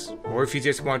business, or if you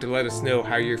just want to let us know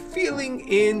how you're feeling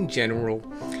in general,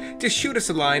 just shoot us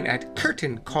a line at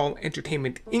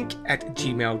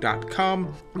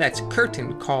curtaincallentertainmentinc@gmail.com. That's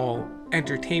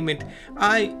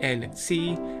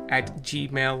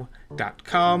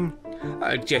curtaincallentertainmentinc@gmail.com.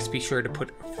 Just be sure to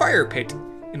put Fire Pit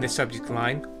in the subject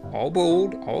line, all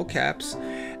bold, all caps,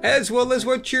 as well as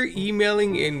what you're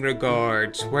emailing in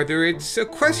regards, whether it's a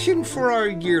question for our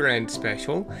year-end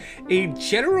special, a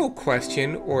general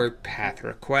question or path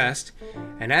request,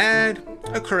 an ad,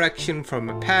 a correction from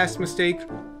a past mistake,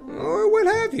 or what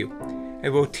have you.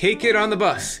 And we'll take it on the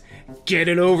bus, get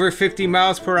it over 50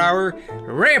 miles per hour,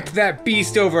 ramp that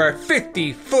beast over a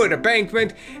 50-foot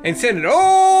embankment, and send it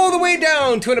all the way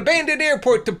down to an abandoned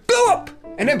airport to blow up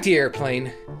an empty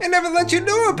airplane, and never let you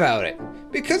know about it,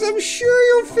 because I'm sure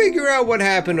you'll figure out what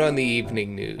happened on the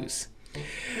evening news.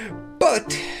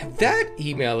 But that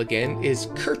email again is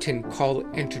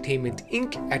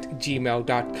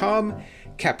curtaincallentertainmentinc@gmail.com,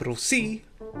 capital C,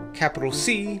 capital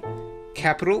C,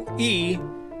 capital E,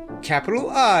 capital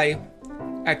I,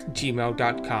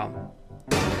 @gmail.com.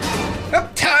 Oh,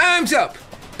 time's up!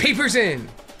 Paper's in!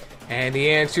 And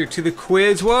the answer to the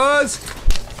quiz was...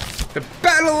 the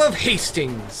Battle of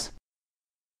Hastings.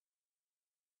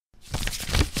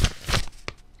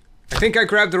 I think I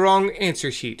grabbed the wrong answer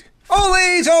sheet.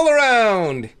 Olays all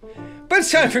around! But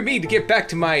it's time for me to get back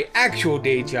to my actual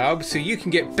day job so you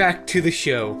can get back to the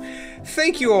show.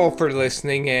 Thank you all for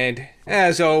listening, and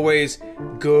as always,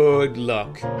 good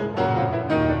luck.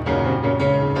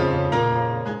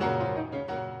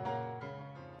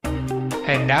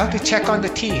 And now to check on the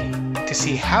team to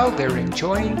see how they're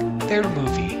enjoying their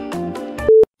movie.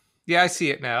 Yeah, I see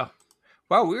it now.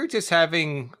 Wow, we're just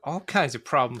having all kinds of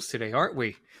problems today, aren't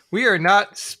we? We are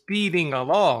not speeding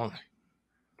along.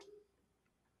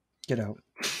 Get out.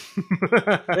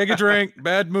 Take a drink.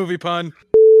 Bad movie pun.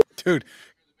 Dude,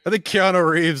 I think Keanu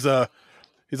Reeves,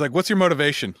 he's like, what's your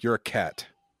motivation? You're a cat.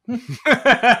 Like,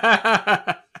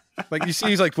 you see,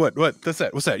 he's like, what? That's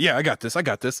that. What's that? Yeah, I got this. I'm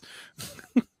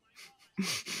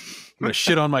gonna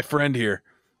shit on my friend here.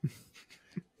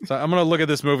 So I'm gonna look at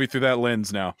this movie through that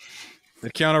lens now. The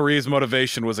Keanu Reeves'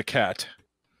 motivation was a cat.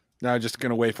 Now I'm just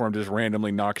gonna wait for him to just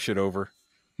randomly knock shit over.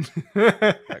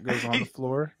 That goes on the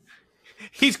floor.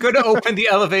 He's gonna open the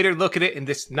elevator, look at it, and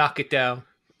just knock it down.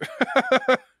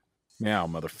 Meow,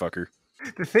 motherfucker.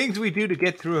 The things we do to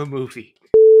get through a movie.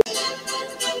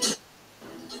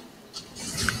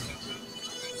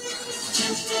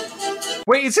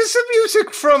 Wait, is this the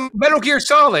music from Metal Gear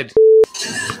Solid?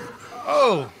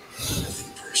 Oh.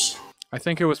 I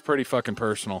think it was pretty fucking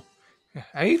personal.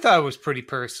 I thought it was pretty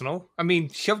personal. I mean,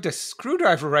 shoved a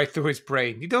screwdriver right through his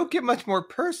brain. You don't get much more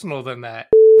personal than that.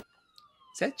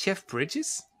 Is that Jeff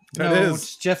Bridges? That No, is.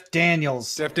 it's Jeff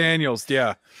Daniels. Jeff Daniels,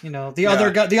 yeah. You know, the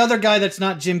other guy that's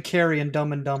not Jim Carrey in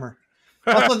Dumb and Dumber.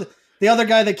 Also, the other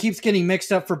guy that keeps getting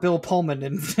mixed up for Bill Pullman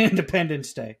in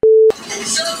Independence Day.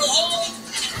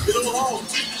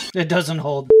 It doesn't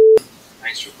hold.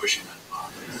 Thanks for pushing that,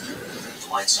 Bob. The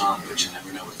light's on, but you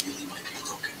never know what really might be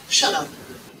broken. Shut up.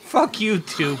 Fuck you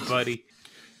too, buddy.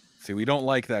 See, we don't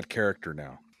like that character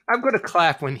now. I'm gonna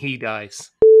clap when he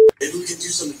dies. Maybe we can do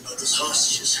something about those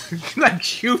hostages. Can I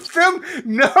shoot them?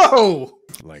 No!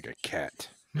 Like a cat.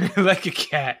 Like a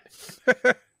cat.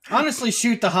 Honestly,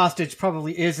 shoot the hostage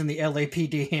probably is in the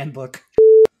LAPD handbook.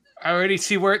 I already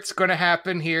see where it's gonna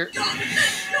happen here.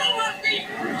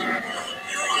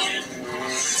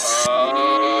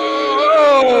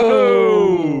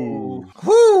 Oh!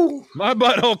 Whoo! My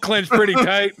butthole clenched pretty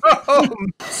tight.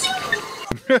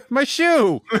 My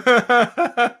shoe!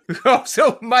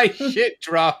 Also, my shit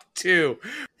dropped too.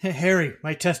 Hey, Harry,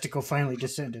 my testicle finally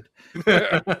descended.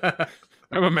 I'm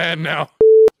a man now.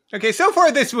 Okay, so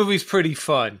far this movie's pretty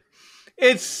fun.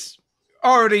 It's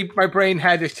already, my brain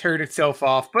had to turn itself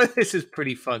off, but this is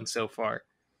pretty fun so far.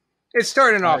 It's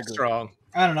starting off strong.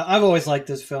 I don't know. I've always liked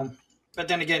this film. But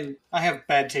then again, I have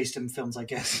bad taste in films, I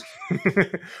guess.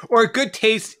 Or good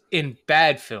taste in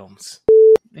bad films.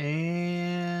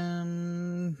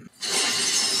 And...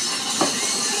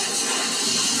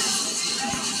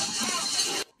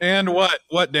 And what?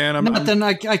 What, Dan? Nothing.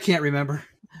 I can't remember.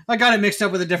 I got it mixed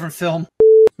up with a different film.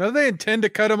 Now, did they intend to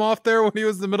cut him off there when he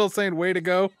was in the middle saying, way to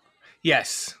go?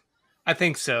 Yes, I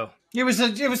think so. It was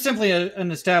simply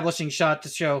an establishing shot to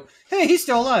show, hey, he's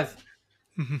still alive.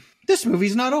 This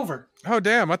movie's not over. Oh,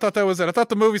 damn. I thought that was it. I thought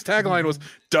the movie's tagline was,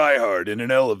 Die Hard in an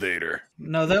elevator.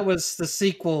 No, that was the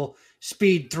sequel,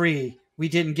 Speed 3. We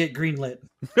didn't get greenlit.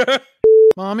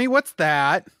 Mommy, what's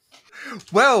that?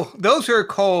 Well, those are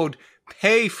called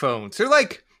pay phones. They're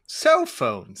like cell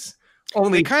phones.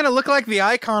 Only They kind of look like the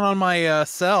icon on my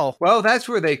cell. Well, that's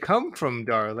where they come from,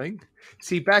 darling.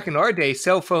 See, back in our day,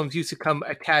 cell phones used to come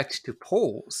attached to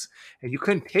poles, and you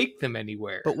couldn't take them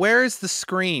anywhere. But where is the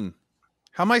screen?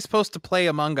 How am I supposed to play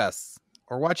Among Us?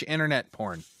 Or watch internet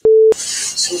porn?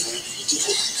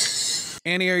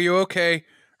 Annie, are you okay?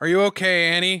 Are you okay,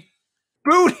 Annie?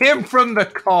 Boot him from the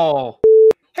call!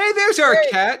 Hey, there's our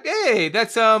cat. Hey,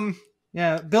 that's Yeah,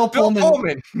 Bill Bill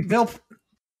Pullman. Pullman.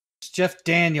 Jeff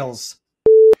Daniels.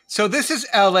 So this is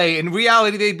LA. In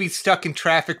reality, they'd be stuck in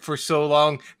traffic for so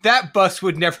long that bus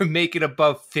would never make it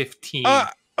above 15.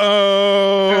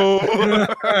 Oh.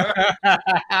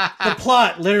 The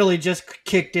plot literally just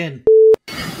kicked in.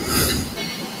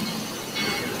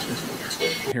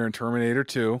 Here in Terminator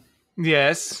 2.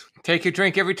 Yes. Take a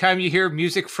drink every time you hear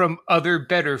music from other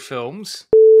better films.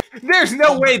 There's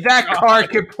no way that car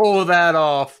could pull that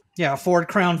off. Yeah, a Ford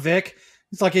Crown Vic.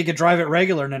 It's like he could drive it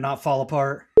regular and it not fall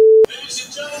apart. Ladies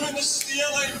and gentlemen, this is the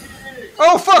LAPD.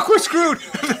 Oh, fuck, we're screwed.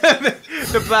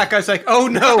 The black guy's like, oh,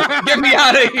 no, get me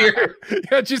out of here.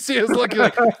 Yeah, did you see his look? He's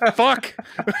like, fuck.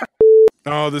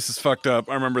 Oh, this is fucked up.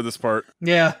 I remember this part.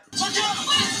 Yeah.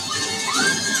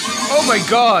 Oh, my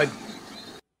God.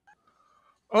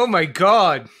 Oh, my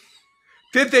God.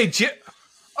 Did they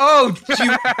Oh,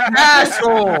 you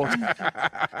asshole.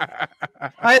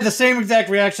 I had the same exact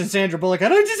reaction Sandra Bullock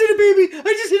had. I just hit a baby.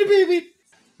 I just hit a baby.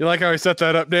 You like how I set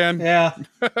that up, Dan? Yeah.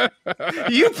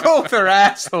 You both are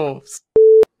assholes.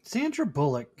 Sandra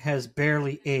Bullock has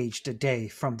barely aged a day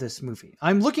from this movie.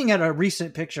 I'm looking at a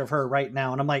recent picture of her right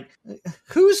now, and I'm like,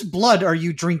 whose blood are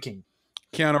you drinking?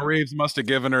 Keanu Reeves must have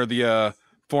given her the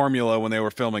formula when they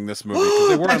were filming this movie.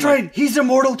 'Cause they That's right. He's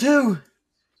immortal, too.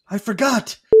 I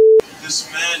forgot.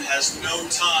 This man has no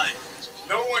time.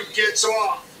 No one gets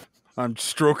off. I'm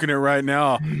stroking it right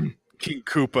now, King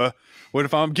Koopa. What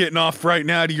if I'm getting off right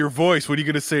now to your voice? What are you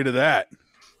going to say to that?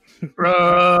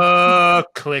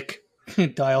 Click.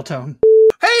 Dial tone.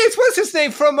 Hey, it's what's his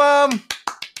name from,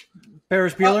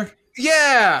 Ferris Bueller?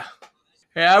 Yeah.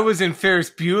 Hey, I was in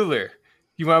Ferris Bueller.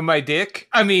 You want my dick?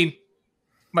 I mean,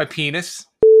 my penis.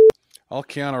 All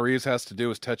Keanu Reeves has to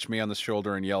do is touch me on the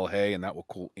shoulder and yell, hey, and that will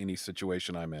cool any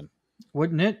situation I'm in.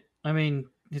 Wouldn't it? I mean,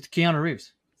 it's Keanu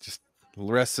Reeves. Just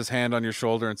rests his hand on your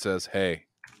shoulder and says, hey,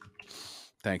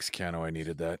 thanks, Keanu, I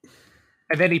needed that.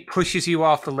 And then he pushes you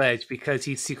off the ledge because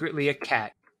he's secretly a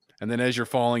cat. And then as you're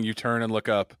falling, you turn and look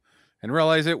up and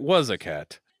realize it was a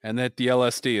cat and that the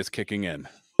LSD is kicking in.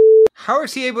 How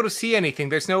is he able to see anything?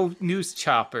 There's no news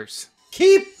choppers.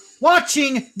 Keep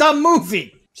watching the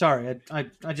movie. Sorry,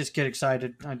 I just get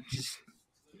excited.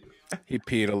 He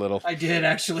peed a little. I did,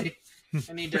 actually.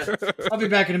 I need to... I'll be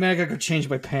back in a minute. I gotta go change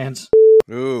my pants.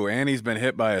 Ooh, Annie's been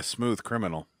hit by a smooth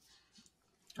criminal.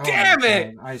 Damn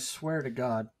it! God, I swear to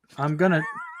God. I'm gonna...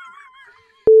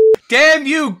 Damn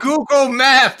you, Google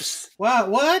Maps!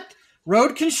 What?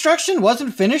 Road construction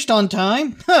wasn't finished on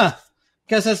time? Huh.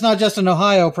 Guess that's not just an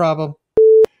Ohio problem.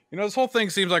 You know, this whole thing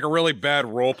seems like a really bad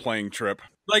role-playing trip.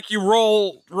 Like, you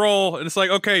roll, and it's like,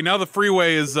 okay, now the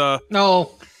freeway is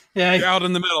No. Yeah. out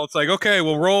in the middle. It's like, okay,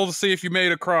 we'll roll to see if you made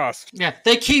it across. Yeah,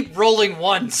 they keep rolling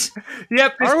once.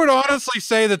 Yep. I would honestly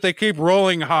say that they keep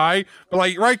rolling high, but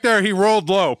like right there, he rolled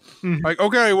low. Mm-hmm. Like,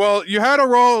 okay, well, you had to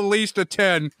roll at least a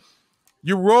 10.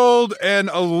 You rolled an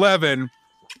 11,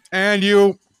 and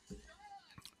you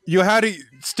had to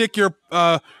stick your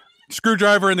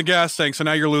screwdriver in the gas tank, so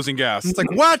now you're losing gas. It's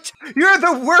like, what? You're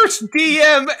the worst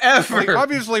DM ever! Like,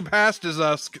 obviously passed his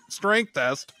strength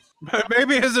test, but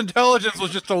maybe his intelligence was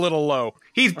just a little low.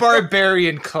 He's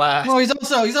barbarian class. Well, he's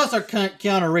also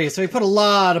Keanu Reeves, so he put a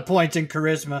lot of points in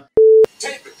charisma.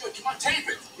 Tape it, come on, tape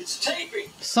it. It's taping.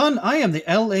 Son, I am the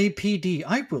LAPD.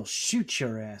 I will shoot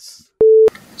your ass.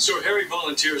 So Harry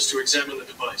volunteers to examine the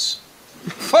device.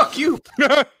 Fuck you!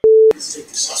 Let's take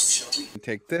this off, shall we?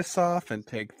 Take this off and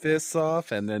take this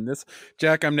off, and then this.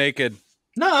 Jack, I'm naked.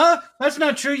 Nah, that's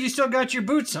not true. You still got your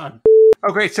boots on.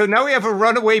 Okay, so now we have a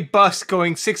runaway bus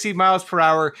going 60 miles per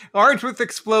hour, armed with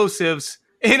explosives,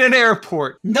 in an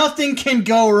airport. Nothing can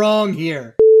go wrong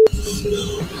here.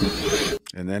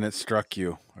 And then it struck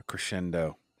you, a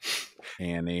crescendo.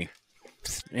 Annie.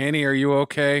 Annie, are you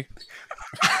okay?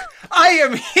 I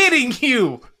am hitting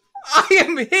you! I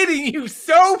am hitting you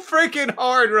so freaking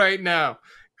hard right now!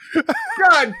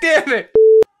 God damn it!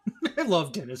 I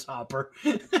love Dennis Hopper.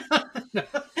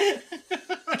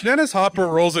 Dennis Hopper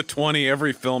rolls at 20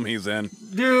 every film he's in.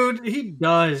 Dude, he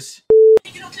does.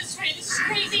 Get off this train, this is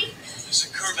crazy. There's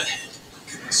a curve ahead.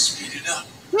 Speed it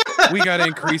up. We gotta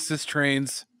increase this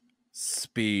train's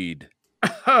speed.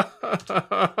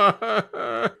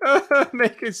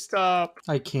 Make it stop.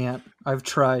 I can't. I've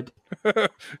tried.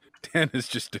 Dan is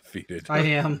just defeated. I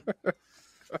am.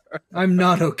 I'm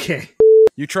not okay.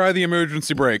 You try the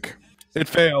emergency brake. It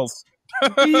fails.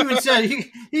 He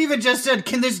even just said,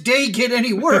 can this day get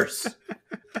any worse?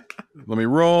 Let me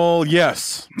roll.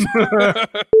 Yes.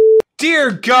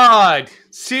 Dear God!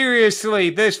 Seriously,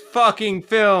 this fucking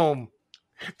film.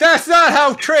 That's not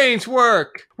how trains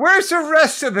work! Where's the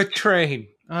rest of the train?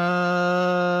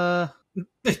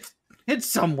 It's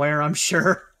somewhere, I'm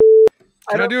sure.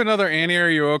 Can I do another Annie, are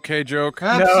you okay joke?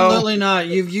 Absolutely not.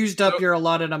 You've used up your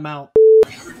allotted amount. I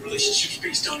heard relationships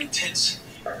based on intense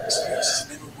experiences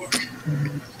never work.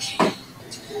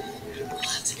 We'll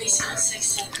have to base it on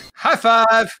sex then. High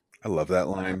five. I love that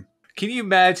line. Can you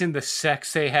imagine the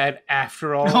sex they had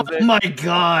after all of Oh it? my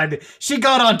god. She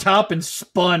got on top and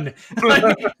spun.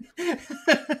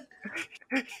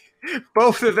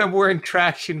 Both of them were in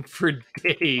traction for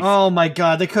days. Oh my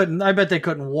god. I bet they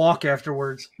couldn't walk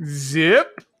afterwards.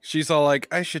 Zip. She's all like,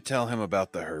 I should tell him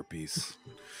about the herpes.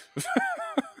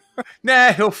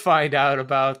 Nah, he'll find out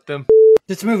about them.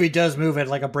 This movie does move at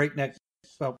like a breakneck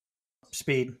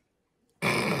speed.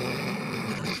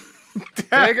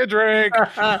 Take a drink.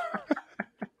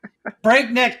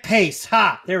 Breakneck pace.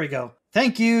 Ha! There we go.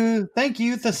 Thank you. Thank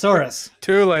you, Thesaurus.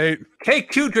 Too late.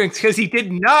 Take 2 drinks because he did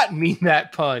not mean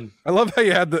that pun. I love how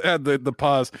you had the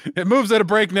pause. It moves at a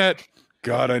breakneck.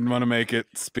 God, I want to make it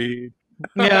speed.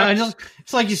 Yeah,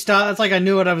 it's like you stop. It's like I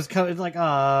knew what I was coming. It's like,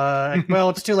 well,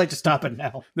 it's too late to stop it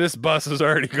now. This bus is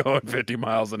already going 50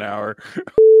 miles an hour.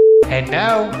 And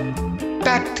now,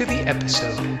 back to the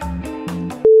episode.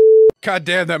 God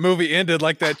damn, that movie ended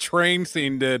like that train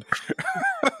scene did.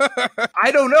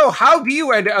 I don't know. How do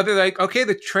you end it? Other than like, okay,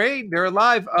 the train, they're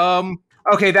alive.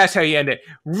 Okay, that's how you end it.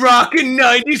 Rockin'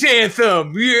 90s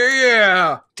anthem.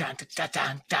 Yeah.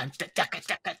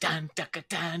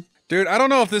 Dude, I don't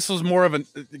know if this was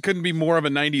it couldn't be more of a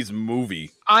 90s movie.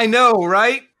 I know,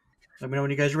 right? Let me know when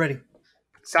you guys are ready.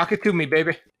 Sock it to me,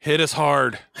 baby. Hit us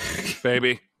hard,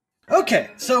 baby. Okay,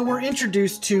 so we're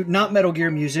introduced to not Metal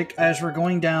Gear music as we're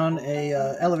going down a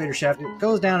elevator shaft. It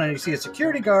goes down and you see a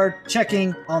security guard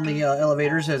checking on the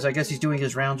elevators as I guess he's doing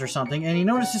his rounds or something. And he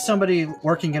notices somebody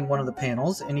working in one of the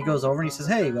panels and he goes over and he says,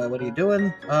 hey, what are you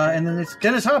doing? And then it's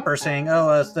Dennis Hopper saying,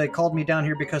 they called me down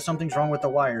here because something's wrong with the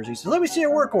wires. He says, let me see a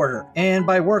work order. And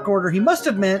by work order, he must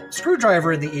have meant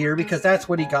screwdriver in the ear because that's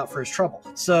what he got for his trouble.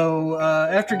 So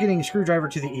after getting a screwdriver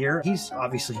to the ear, he's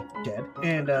obviously dead.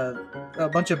 And a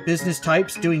bunch of business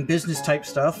types doing business type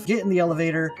stuff get in the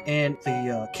elevator and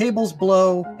the cables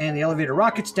blow and the elevator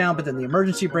rockets down, but then the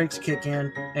emergency brakes kick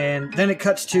in, and then it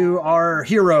cuts to our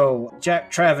hero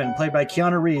Jack Traven, played by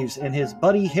Keanu Reeves, and his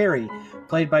buddy Harry,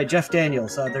 played by Jeff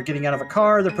Daniels. They're getting out of a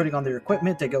car, they're putting on their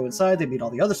equipment, they go inside, they meet all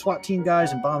the other SWAT team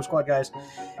guys and bomb squad guys,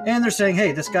 and they're saying,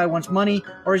 hey, this guy wants money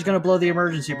or he's going to blow the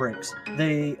emergency brakes.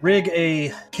 They rig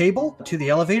a cable to the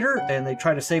elevator and they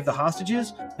try to save the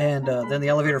hostages, and then the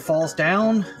elevator falls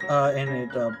down and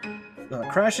it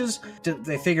crashes.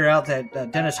 They figure out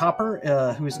that Dennis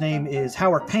Hopper, whose name is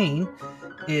Howard Payne,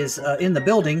 is in the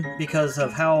building because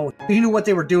of how he knew what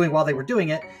they were doing while they were doing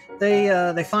it.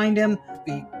 They find him.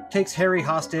 He takes Harry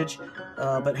hostage,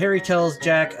 but Harry tells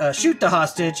Jack, shoot the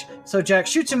hostage. So Jack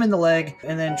shoots him in the leg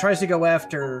and then tries to go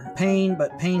after Payne,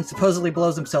 but Payne supposedly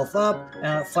blows himself up.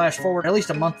 Flash forward at least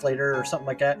a month later or something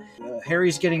like that.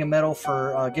 Harry's getting a medal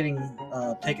for getting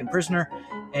taken prisoner,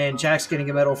 and Jack's getting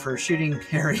a medal for shooting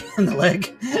Harry in the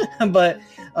leg. But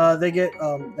they get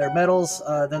their medals,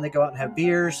 then they go out and have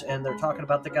beers, and they're talking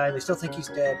about the guy. They still think he's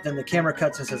dead. Then the camera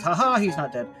cuts and says, haha, he's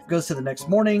not dead. Goes to the next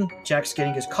morning. Jack's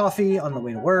getting his coffee on the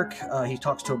way to work. He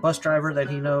talks to a bus driver that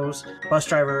he knows. Bus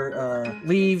driver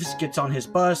leaves, gets on his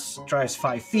bus, drives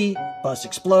 5 feet, bus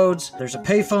explodes. There's a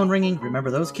payphone ringing.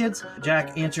 Remember those kids?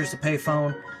 Jack answers the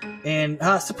payphone, and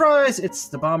surprise, it's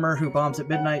the bomber who bombs at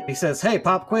midnight. He says, hey,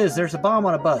 pop quiz, there's a bomb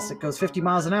on a bus. It goes 50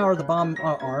 miles an hour, the bomb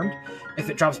armed. If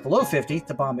it drops below 50,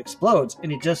 the bomb explodes.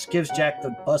 And he just gives Jack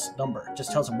the bus number.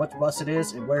 Just tells him what bus it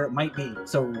is and where it might be.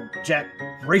 So Jack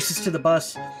races to the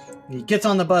bus. He gets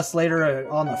on the bus later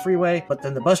on the freeway, but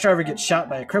then the bus driver gets shot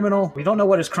by a criminal. We don't know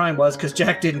what his crime was because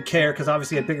Jack didn't care because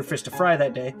obviously he had bigger fish to fry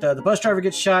that day. The bus driver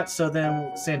gets shot, so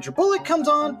then Sandra Bullock comes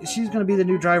on. She's going to be the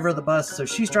new driver of the bus, so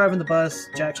she's driving the bus.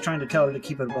 Jack's trying to tell her to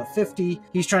keep it above 50.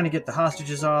 He's trying to get the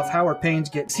hostages off. Howard Payne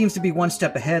seems to be one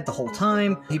step ahead the whole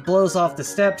time. He blows off the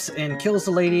steps and kills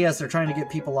the lady as they're trying to get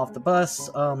people off the bus,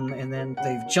 and then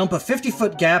they jump a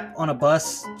 50-foot gap on a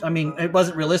bus. I mean, it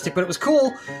wasn't realistic, but it was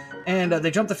cool. And they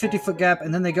jump the 50-foot gap,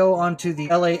 and then they go onto the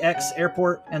LAX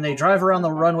airport, and they drive around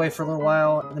the runway for a little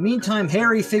while. In the meantime,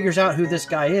 Harry figures out who this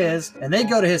guy is, and they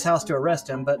go to his house to arrest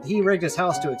him, but he rigged his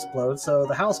house to explode, so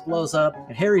the house blows up,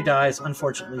 and Harry dies,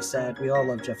 unfortunately sad. We all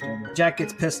love Jeff Daniels. Jack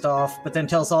gets pissed off, but then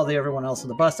tells everyone else on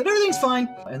the bus that everything's fine.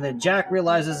 And then Jack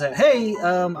realizes that, hey,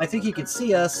 I think he can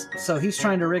see us, so he's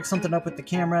trying to rig something up with the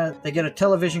camera. They get a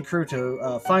television crew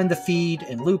to find the feed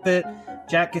and loop it.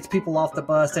 Jack gets people off the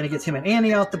bus, then he gets him and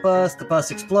Annie out the bus. The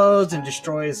bus explodes and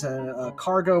destroys a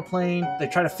cargo plane. They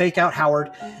try to fake out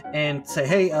Howard and say,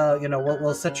 hey,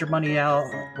 we'll set your money out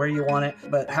where you want it.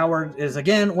 But Howard is,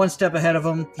 again, one step ahead of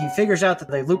him. He figures out that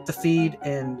they looped the feed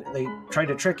and they try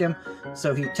to trick him.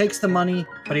 So he takes the money,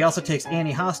 but he also takes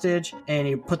Annie hostage, and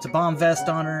he puts a bomb vest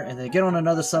on her, and they get on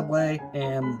another subway,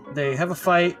 and they have a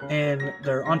fight, and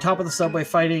they're on top of the subway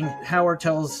fighting. Howard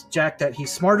tells Jack that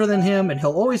he's smarter than him, and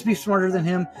he'll always be smarter than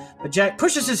him, but Jack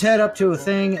pushes his head up to a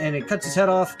thing, and it cuts his head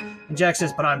off, and Jack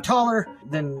says, but I'm taller,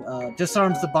 then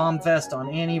disarms the bomb vest on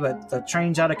Annie, but the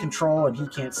train's out of control, and he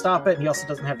can't stop it, and he also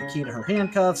doesn't have the key to her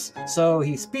handcuffs, so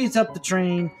he speeds up the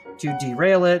train to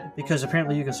derail it, because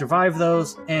apparently you can survive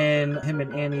those, and him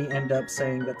and Annie end up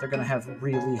saying that they're going to have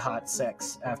really hot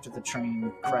sex after the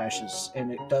train crashes,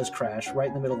 and it does crash right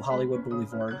in the middle of Hollywood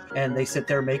Boulevard, and they sit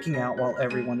there making out while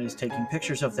everyone is taking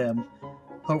pictures of them.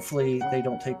 Hopefully they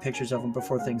don't take pictures of them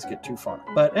before things get too far.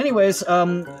 But anyways,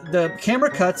 the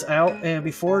camera cuts out, and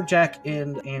before Jack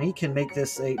and Annie can make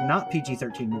this a not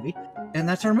PG-13 movie, and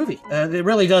that's our movie. It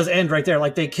really does end right there.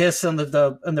 Like, they kiss on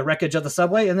the wreckage of the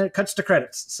subway, and then it cuts to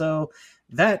credits. So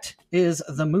that is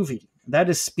the movie. That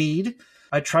is Speed.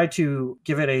 I tried to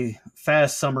give it a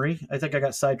fast summary. I think I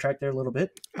got sidetracked there a little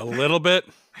bit. A little bit?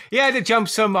 Yeah, I had to jump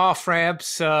some off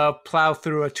ramps, plow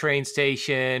through a train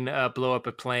station, blow up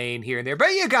a plane here and there.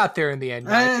 But you got there in the end,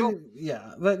 Nigel.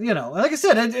 Yeah, but like I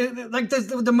said, like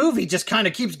the movie just kind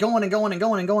of keeps going and going and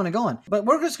going and going and going. But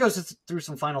we're just going to go through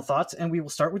some final thoughts, and we will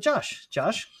start with Josh.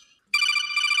 Josh?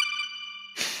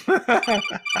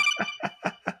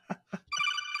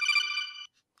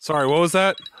 Sorry, what was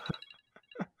that?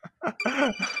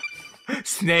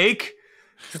 Snake.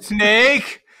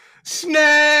 Snake. Snake.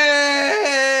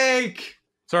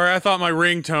 Sorry, I thought my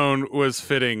ringtone was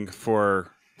fitting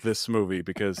for this movie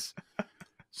because,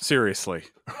 seriously.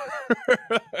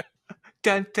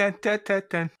 Dun, dun, dun, dun,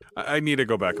 dun. I need to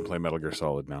go back and play Metal Gear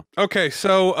Solid now. Okay,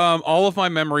 so all of my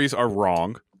memories are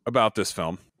wrong about this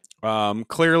film.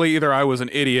 Clearly, either I was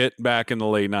an idiot back in the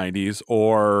late 90s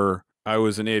or I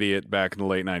was an idiot back in the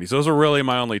late 90s. Those are really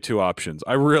my only two options.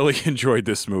 I really enjoyed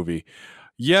this movie.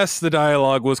 Yes, the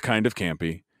dialogue was kind of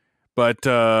campy, but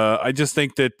I just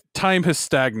think that time has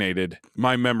stagnated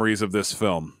my memories of this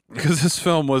film, because this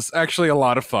film was actually a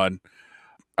lot of fun.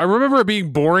 I remember it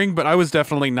being boring, but I was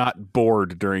definitely not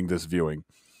bored during this viewing.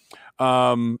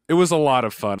 It was a lot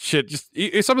of fun. Just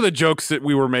some of the jokes that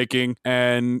we were making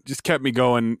and just kept me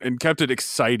going and kept it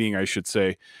exciting, I should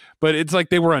say. But it's like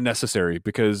they were unnecessary,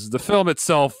 because the film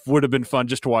itself would have been fun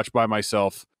just to watch by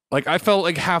myself. Like, I felt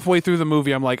like halfway through the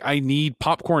movie, I'm like, I need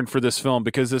popcorn for this film,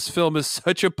 because this film is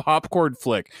such a popcorn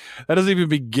flick. That doesn't even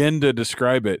begin to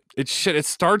describe it. It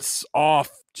starts off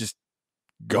just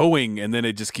going, and then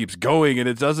it just keeps going, and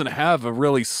it doesn't have a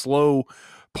really slow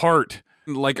part.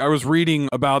 Like, I was reading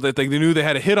about that they knew they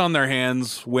had a hit on their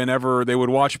hands whenever they would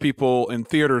watch people in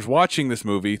theaters watching this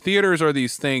movie. Theaters are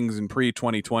these things in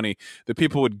pre-2020 that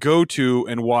people would go to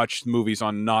and watch movies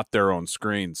on not their own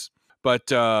screens. But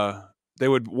they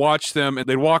would watch them, and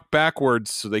they'd walk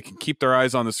backwards so they can keep their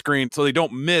eyes on the screen so they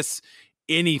don't miss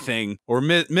anything, or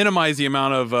minimize the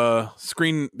amount of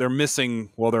screen they're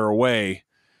missing while they're away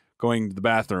going to the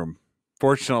bathroom.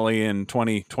 Fortunately, in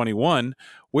 2021,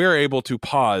 we're able to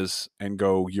pause and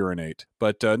go urinate.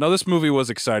 But no, this movie was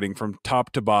exciting from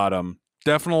top to bottom.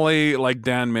 Definitely, like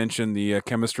Dan mentioned, the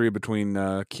chemistry between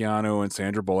Keanu and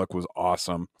Sandra Bullock was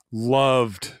awesome.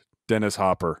 Loved Dennis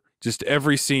Hopper. Just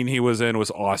every scene he was in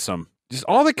was awesome. Just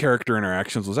all the character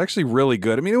interactions was actually really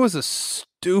good. I mean, it was a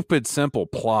stupid, simple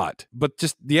plot, but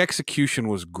just the execution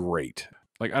was great.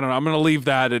 Like, I don't know, I'm going to leave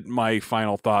that at my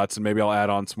final thoughts, and maybe I'll add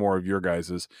on some more of your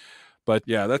guys's. But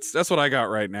yeah, that's what I got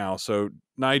right now. So,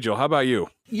 Nigel, how about you?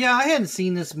 Yeah, I hadn't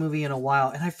seen this movie in a while,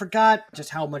 and I forgot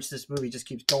just how much this movie just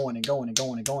keeps going and going and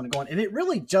going and going and going. And it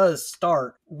really does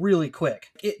start really quick.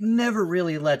 It never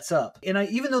really lets up. And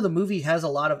even though the movie has a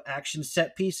lot of action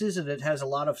set pieces and it has a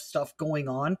lot of stuff going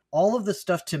on, all of the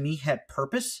stuff to me had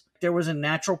purpose. There was a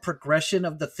natural progression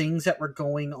of the things that were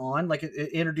going on. Like,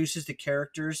 it introduces the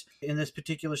characters in this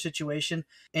particular situation,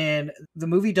 and the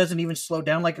movie doesn't even slow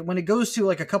down. Like, when it goes to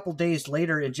like a couple days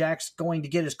later and Jack's going to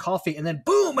get his coffee, and then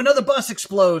boom, another bus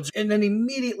explodes, and then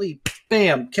immediately,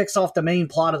 bam, kicks off the main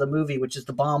plot of the movie, which is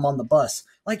the bomb on the bus.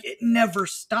 Like, it never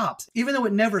stops. Even though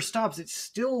it never stops, it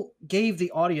still gave the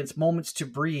audience moments to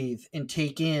breathe and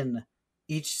take in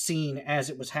each scene as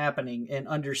it was happening and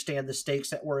understand the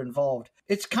stakes that were involved.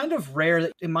 It's kind of rare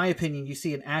that, in my opinion, you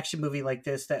see an action movie like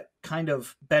this that kind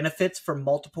of benefits from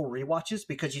multiple rewatches,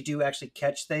 because you do actually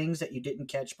catch things that you didn't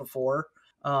catch before.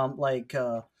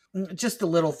 just the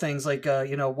little things like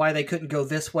why they couldn't go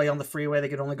this way on the freeway, they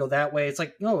could only go that way. It's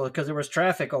like, no, because there was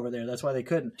traffic over there, that's why they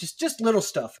couldn't. Just little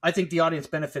stuff. I think the audience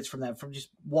benefits from that, from just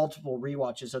multiple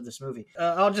rewatches of this movie.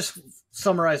 I'll just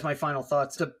summarize my final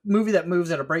thoughts. It's a movie that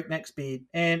moves at a breakneck speed,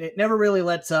 and it never really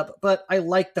lets up, but I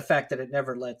like the fact that it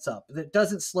never lets up. It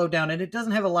doesn't slow down, and it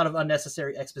doesn't have a lot of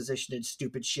unnecessary exposition and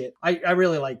stupid shit. I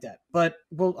really like that. But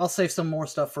I'll save some more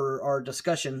stuff for our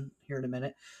discussion here in a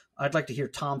minute. I'd like to hear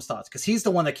Tom's thoughts, because he's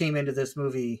the one that came into this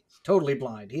movie totally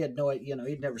blind. He had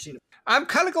he'd never seen it. I'm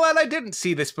kind of glad I didn't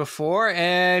see this before.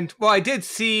 And, well, I did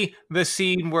see the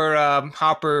scene where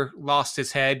Hopper lost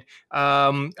his head.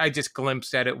 I just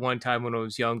glimpsed at it one time when I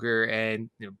was younger,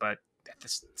 but at the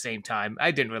same time,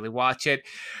 I didn't really watch it.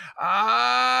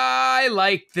 I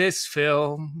like this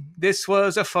film. This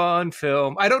was a fun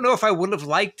film. I don't know if I would have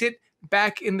liked it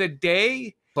back in the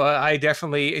day, but I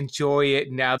definitely enjoy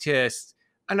it now. Just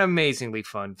an amazingly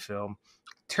fun film.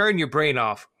 Turn your brain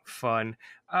off. Fun.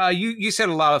 You said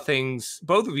a lot of things,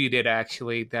 both of you did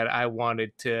actually, that I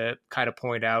wanted to kind of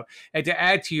point out. And to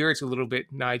add to yours a little bit,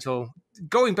 Nigel,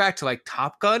 going back to like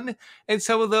Top Gun and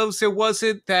some of those, there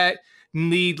wasn't that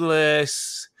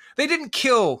needless... They didn't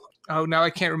kill... Oh, now I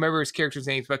can't remember his character's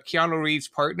name, but Keanu Reeves'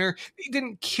 partner, they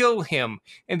didn't kill him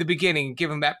in the beginning and give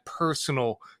him that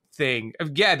personal thing.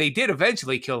 Yeah, they did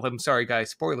eventually kill him. Sorry, guys,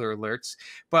 spoiler alerts.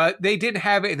 But they didn't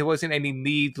have it, and there wasn't any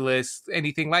needless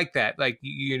anything like that. Like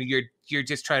you're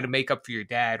just trying to make up for your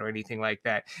dad or anything like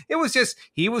that. It was just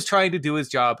he was trying to do his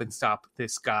job and stop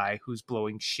this guy who's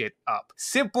blowing shit up.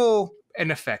 Simple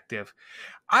and effective.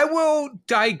 I will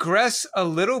digress a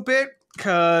little bit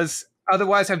because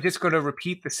otherwise I'm just going to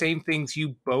repeat the same things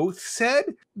you both said.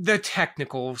 The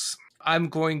technicals. I'm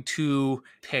going to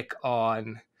pick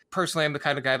on... Personally, I'm the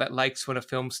kind of guy that likes when a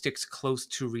film sticks close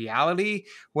to reality,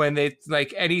 when it's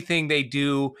like anything they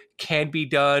do can be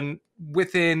done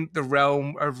within the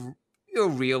realm of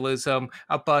realism.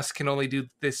 A bus can only do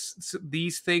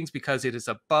these things because it is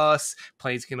a bus.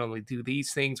 Planes can only do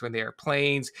these things when they are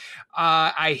planes.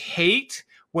 I hate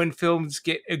when films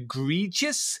get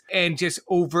egregious and just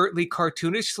overtly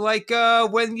cartoonish, like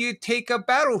when you take a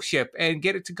battleship and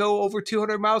get it to go over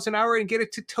 200 miles an hour and get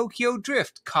it to Tokyo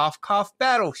Drift. Cough, cough,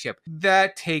 battleship.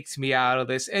 That takes me out of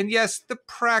this. And yes, the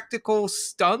practical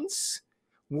stunts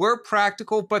were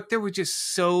practical, but there were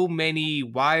just so many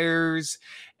wires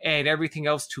and everything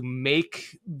else to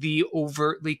make the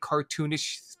overtly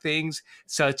cartoonish things,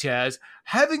 such as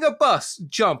having a bus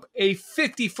jump a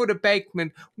 50-foot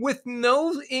embankment with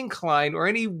no incline or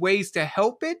any ways to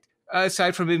help it,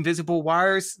 aside from invisible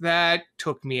wires. That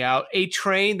took me out. A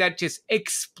train that just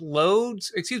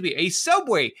explodes, a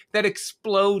subway that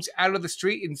explodes out of the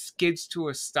street and skids to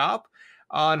a stop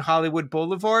on Hollywood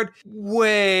Boulevard,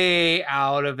 way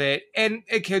out of it. And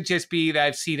it could just be that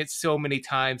I've seen it so many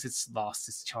times, it's lost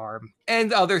its charm.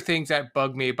 And other things that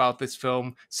bug me about this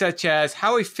film, such as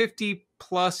how a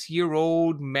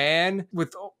 50-plus-year-old man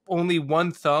with only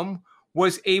one thumb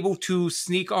was able to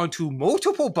sneak onto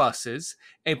multiple buses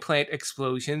and plant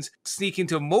explosions, sneak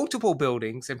into multiple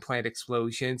buildings and plant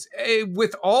explosions,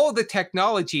 with all the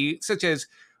technology, such as,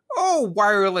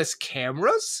 wireless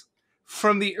cameras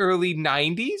from the early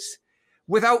 90s,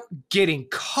 without getting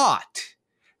caught,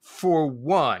 for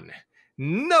one.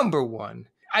 Number one,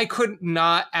 I could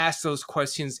not ask those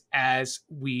questions as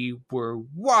we were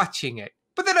watching it.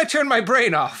 But then I turned my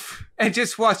brain off and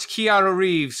just watched Keanu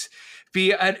Reeves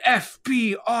be an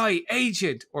FBI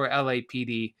agent or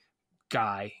LAPD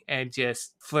guy and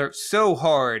just flirt so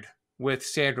hard with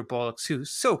Sandra Bullock, who's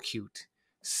so cute.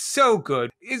 So good.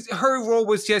 Her role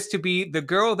was just to be the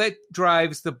girl that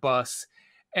drives the bus,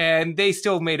 and they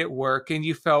still made it work, and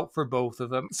you felt for both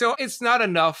of them. So it's not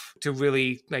enough to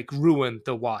really ruin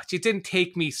the watch. It didn't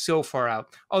take me so far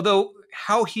out. Although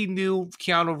how he knew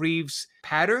Keanu Reeves'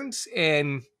 patterns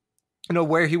and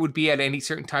where he would be at any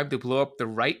certain time to blow up the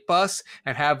right bus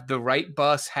and have the right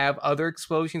bus have other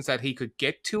explosions that he could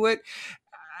get to it.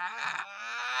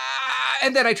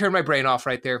 And then I turned my brain off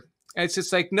right there. And it's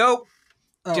just like, nope.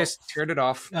 Just turn it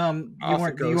off. You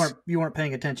weren't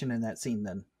paying attention in that scene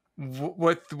then.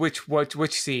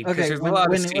 Which scene? Okay,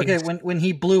 when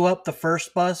he blew up the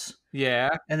first bus.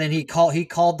 Yeah. And then he called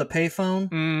the payphone.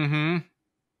 Mm-hmm.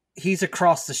 He's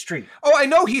across the street. Oh, I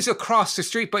know he's across the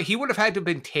street, but he would have had to have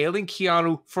been tailing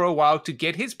Keanu for a while to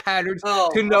get his patterns,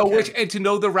 to know to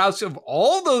know the routes of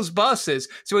all those buses,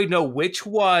 so he'd know which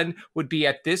one would be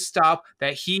at this stop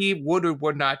that he would or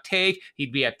would not take.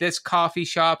 He'd be at this coffee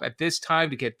shop at this time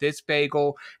to get this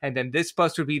bagel, and then this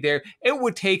bus would be there. It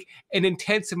would take an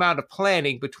intense amount of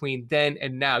planning between then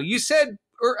and now. You said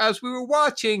as we were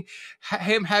watching,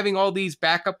 him having all these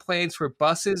backup plans for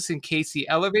buses in case the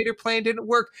elevator plan didn't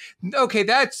work. Okay,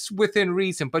 that's within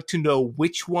reason, but to know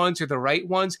which ones are the right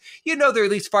ones, there are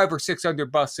at least 5 or 6 other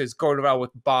buses going around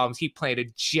with bombs he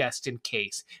planted just in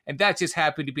case. And that just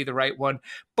happened to be the right one.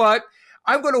 But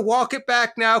I'm going to walk it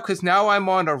back now because now I'm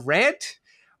on a rant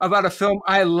about a film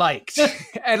I liked.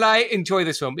 And I enjoy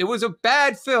this film. It was a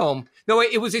bad film. No,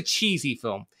 it was a cheesy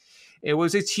film. It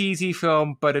was a cheesy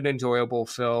film, but an enjoyable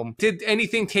film. Did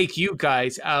anything take you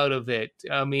guys out of it?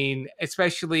 I mean,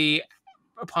 especially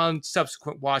upon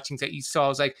subsequent watchings that you saw, I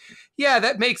was like, yeah,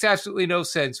 that makes absolutely no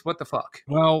sense. What the fuck?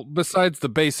 Well, besides the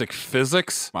basic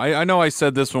physics, I know I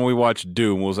said this when we watched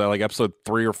Doom. Was that like episode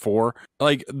 3 or 4?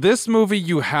 Like, this movie,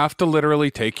 you have to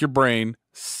literally take your brain,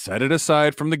 set it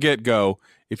aside from the get-go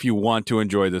if you want to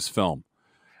enjoy this film.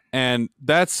 And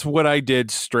that's what I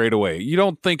did straight away. You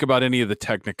don't think about any of the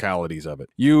technicalities of it.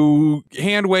 You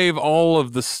hand wave all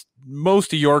of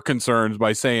most of your concerns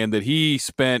by saying that he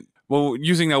spent,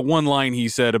 using that one line he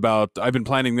said about, I've been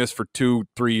planning this for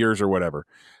 2-3 years or whatever.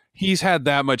 He's had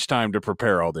that much time to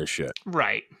prepare all this shit.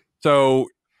 Right. So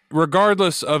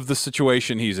regardless of the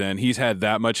situation he's in, he's had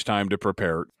that much time to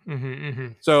prepare.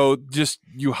 So just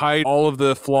you hide all of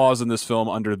the flaws in this film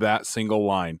under that single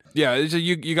line. Yeah,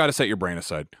 you got to set your brain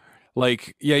aside.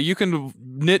 Like, yeah, you can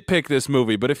nitpick this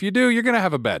movie, but if you do, you're going to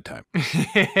have a bad time.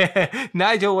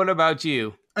 Nigel, what about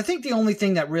you? I think the only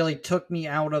thing that really took me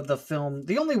out of the film,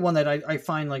 the only one that I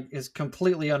find like is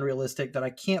completely unrealistic that I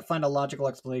can't find a logical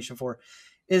explanation for,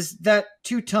 is that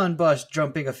 2-ton bus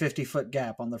jumping a 50-foot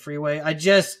gap on the freeway. I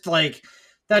just like,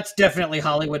 that's definitely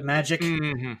Hollywood magic,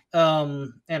 and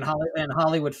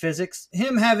Hollywood physics.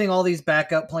 Him having all these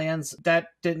backup plans, that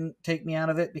didn't take me out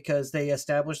of it because they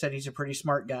established that he's a pretty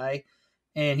smart guy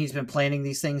and he's been planning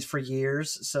these things for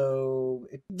years. So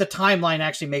the timeline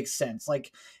actually makes sense.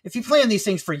 Like, if you plan these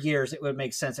things for years, it would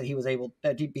make sense that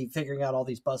he'd be figuring out all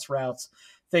these bus routes,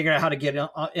 figuring out how to get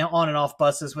on and off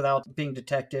buses without being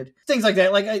detected. Things like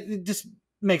that. Like, it just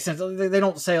makes sense. They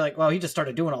don't say like, well, he just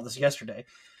started doing all this yesterday.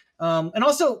 And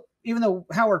also, even though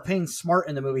Howard Payne's smart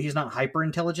in the movie, he's not hyper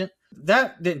intelligent.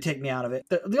 That didn't take me out of it.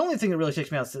 The only thing that really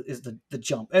takes me out is the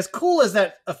jump. As cool as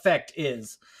that effect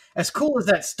is, as cool as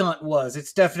that stunt was,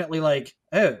 it's definitely like,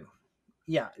 oh,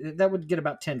 yeah, that would get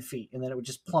about 10 feet, and then it would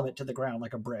just plummet to the ground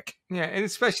like a brick. Yeah, and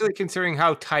especially considering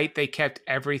how tight they kept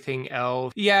everything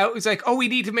else. Yeah, it was like, oh, we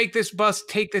need to make this bus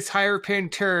take this higher pin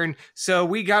turn, so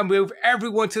we got to move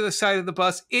everyone to the side of the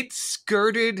bus. It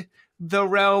skirted the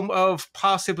realm of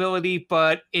possibility,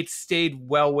 but it stayed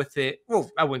well with it.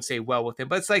 Well, I wouldn't say well with it,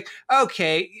 but it's like,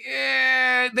 okay,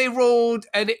 yeah, they rolled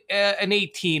an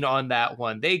 18 on that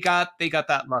one. They got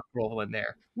that luck roll in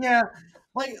there. Yeah.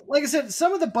 Like I said,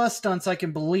 some of the bus stunts I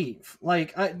can believe.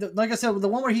 Like I said, the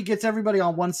one where he gets everybody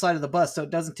on one side of the bus so it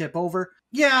doesn't tip over.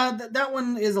 Yeah, that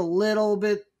one is a little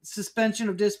bit suspension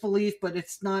of disbelief, but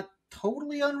it's not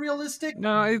totally unrealistic.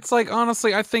 No, it's like,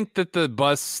 honestly, I think that the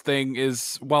bus thing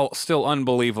is, while still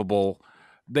unbelievable,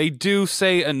 they do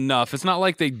say enough. It's not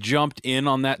like they jumped in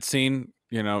on that scene,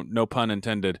 no pun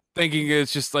intended, thinking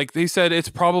it's just like they said it's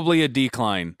probably a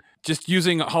decline. Just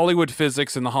using Hollywood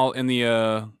physics in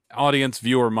the audience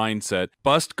viewer mindset.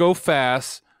 Bus go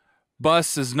fast.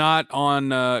 Bus is not on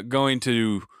going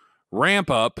to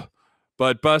ramp up,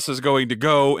 but bus is going to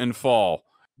go and fall.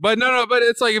 But but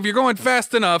it's like, if you're going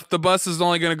fast enough, the bus is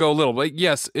only going to go a little. Like,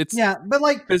 yes, but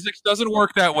like, physics doesn't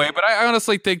work that way. But I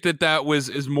honestly think that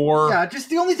is more. Yeah,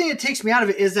 just the only thing that takes me out of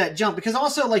it is that jump, because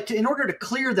also like in order to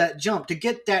clear that jump, to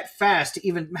get that fast, to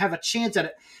even have a chance at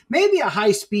it, maybe a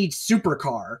high-speed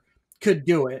supercar could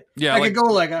do it. Yeah, could go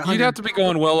like 100. You'd have to be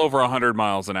going well over 100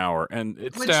 miles an hour, and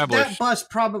established.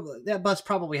 That bus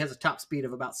probably has a top speed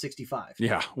of about 65.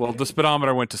 Yeah, well, the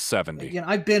speedometer went to 70.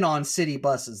 I've been on city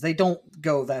buses; they don't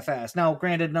go that fast. Now,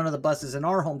 granted, none of the buses in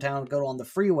our hometown go on the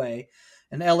freeway,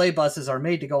 and LA buses are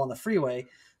made to go on the freeway,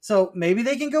 so maybe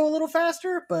they can go a little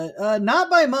faster, but not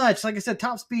by much. Like I said,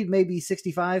 top speed maybe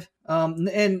 65,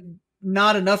 and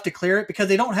not enough to clear it because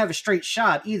they don't have a straight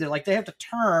shot either. Like, they have to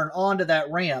turn onto that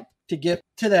ramp to get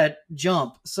to that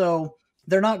jump, so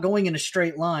they're not going in a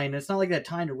straight line. It's not like they had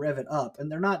time to rev it up, and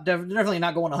they're definitely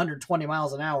not going 120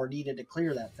 miles an hour needed to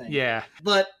clear that thing. Yeah,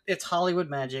 but it's Hollywood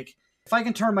magic. If I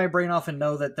can turn my brain off and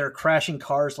know that they're crashing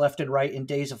cars left and right in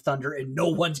Days of Thunder and no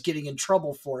one's getting in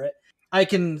trouble for it, I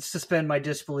can suspend my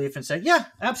disbelief and say, yeah,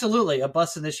 absolutely, a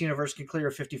bus in this universe can clear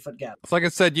a 50-foot gap. It's like I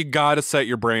said, you gotta set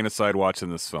your brain aside watching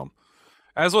this film.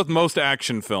 As with most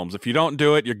action films, if you don't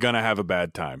do it, you're gonna have a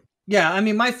bad time. Yeah, I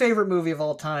mean, my favorite movie of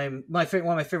all time, one of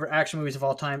my favorite action movies of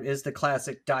all time is the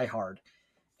classic Die Hard.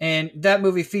 And that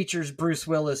movie features Bruce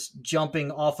Willis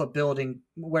jumping off a building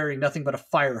wearing nothing but a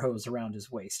fire hose around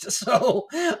his waist. So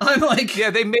I'm like, Yeah,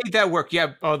 they made that work.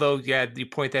 Yeah, although, yeah, you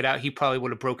point that out, he probably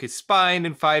would have broke his spine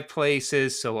in 5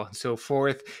 places, so on and so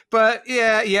forth. But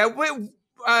yeah,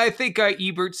 I think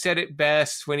Ebert said it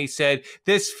best when he said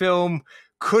this film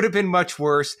could have been much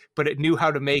worse, but it knew how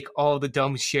to make all the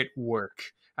dumb shit work.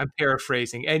 I'm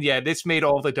paraphrasing. And yeah, this made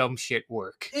all the dumb shit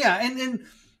work. yeah, and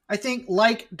I think,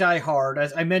 like Die Hard,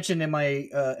 as I mentioned in my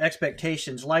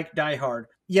expectations, like Die Hard,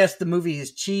 yes, the movie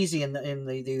is cheesy and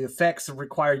the effects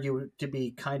require you to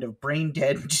be kind of brain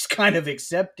dead and just kind of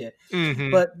accept it.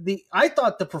 Mm-hmm. But I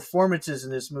thought the performances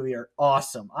in this movie are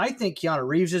awesome. I think Keanu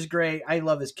Reeves is great. I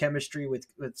love his chemistry with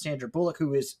Sandra Bullock,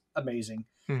 who is amazing.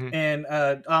 Mm-hmm. And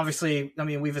obviously, I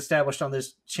mean, we've established on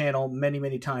this channel many,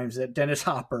 many times that Dennis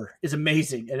Hopper is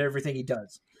amazing at everything he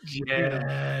does.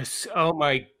 Yes. Oh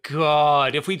my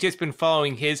God. If we'd just been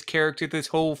following his character this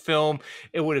whole film,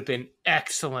 it would have been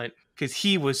excellent because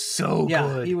he was so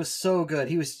good. He was so good.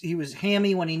 He was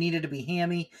hammy when he needed to be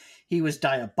hammy. He was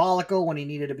diabolical when he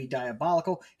needed to be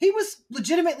diabolical. He was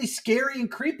legitimately scary and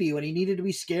creepy when he needed to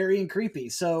be scary and creepy.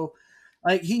 So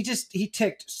like he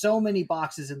ticked so many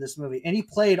boxes in this movie, and he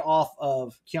played off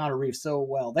of Keanu Reeves so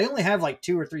well. They only have like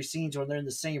 2 or 3 scenes when they're in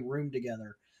the same room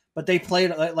together. But they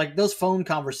played like those phone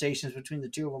conversations between the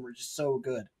two of them were just so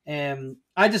good. And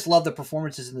I just love the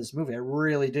performances in this movie. I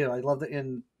really do. I love it.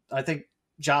 And I think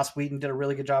Joss Whedon did a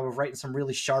really good job of writing some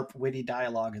really sharp, witty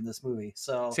dialogue in this movie.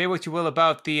 So say what you will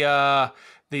about the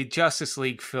Justice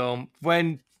League film.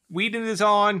 When Whedon is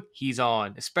on, he's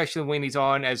on, especially when he's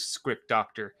on as script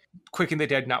doctor. Quick and the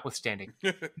Dead notwithstanding.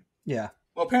 Yeah.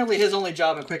 Well, apparently his only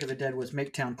job in Quick of the Dead was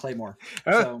make town Claymore.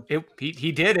 So.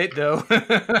 He did it, though.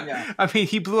 Yeah. I mean,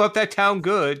 he blew up that town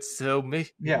good, so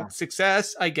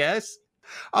success, I guess.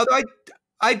 Although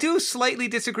I do slightly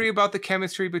disagree about the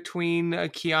chemistry between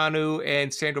Keanu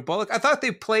and Sandra Bullock. I thought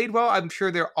they played well. I'm sure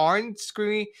their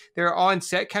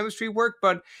on-set chemistry worked,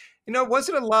 but, it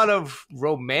wasn't a lot of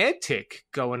romantic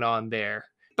going on there.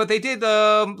 But they did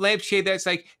the lampshade that's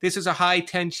like, this is a high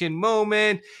tension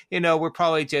moment. We're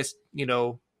probably just,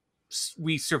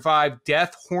 we survived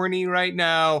death horny right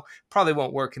now. Probably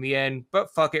won't work in the end,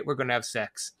 but fuck it. We're going to have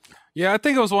sex. Yeah, I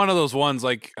think it was one of those ones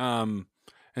like, and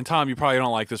Tom, you probably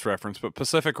don't like this reference, but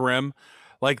Pacific Rim,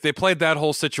 like they played that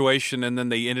whole situation and then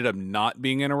they ended up not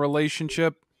being in a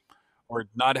relationship or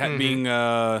not being,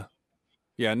 not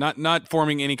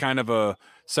forming any kind of a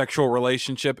sexual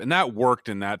relationship. And that worked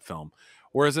in that film.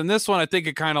 Whereas in this one, I think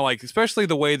it kind of like, especially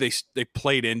the way they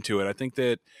played into it, I think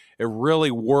that it really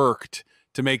worked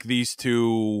to make these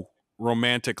two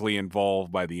romantically involved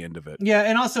by the end of it. Yeah,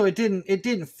 and also it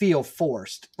didn't feel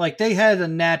forced. Like they had a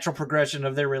natural progression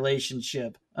of their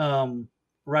relationship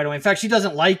right away. In fact, she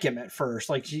doesn't like him at first.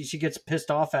 Like she gets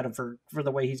pissed off at him for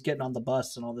the way he's getting on the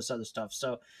bus and all this other stuff.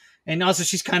 So, and also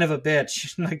she's kind of a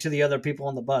bitch like to the other people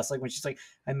on the bus. Like when she's like,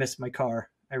 I miss my car.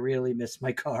 I really miss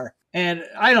my car. And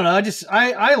I don't know.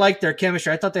 I like their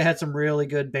chemistry. I thought they had some really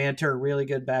good banter, really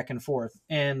good back and forth.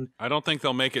 And I don't think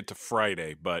they'll make it to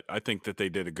Friday, but I think that they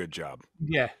did a good job.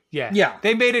 Yeah.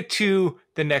 They made it to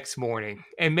the next morning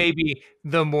and maybe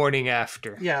the morning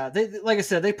after. Yeah. They, like I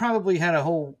said, they probably had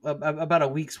about a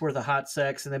week's worth of hot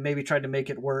sex and then maybe tried to make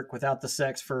it work without the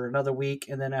sex for another week.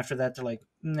 And then after that, they're like,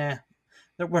 nah.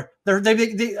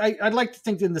 I'd like to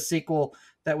think in the sequel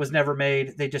that was never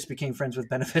made, they just became friends with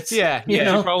benefits. Yeah.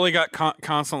 You probably got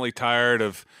constantly tired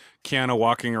of Keanu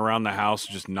walking around the house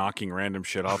just knocking random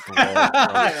shit off the wall.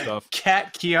 Stuff.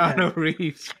 Cat Keanu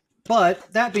Reeves.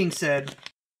 But that being said,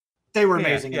 they were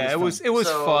amazing. Yeah, it was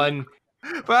fun.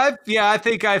 But I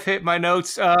think I've hit my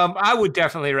notes. I would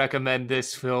definitely recommend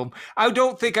this film. I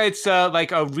don't think it's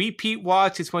like a repeat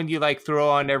watch. It's when you like throw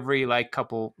on every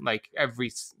couple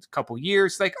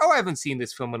years. Like, oh, I haven't seen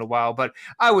this film in a while. But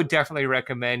I would definitely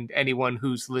recommend anyone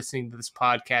who's listening to this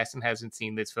podcast and hasn't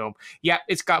seen this film. Yeah,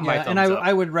 it's got my thumbs and up.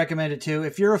 I would recommend it too.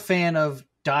 If you're a fan of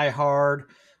Die Hard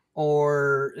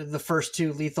or the first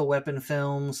 2 Lethal Weapon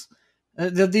films.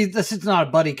 This is not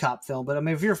a buddy cop film, but I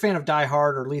mean, if you're a fan of Die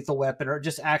Hard or Lethal Weapon or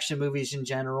just action movies in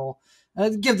general,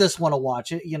 give this one a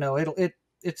watch. I think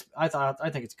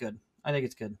it's good. I think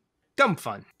it's good. Dumb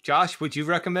fun. Josh, would you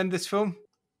recommend this film?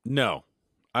 No.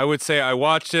 I would say I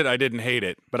watched it. I didn't hate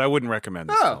it, but I wouldn't recommend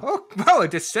this film. Oh, a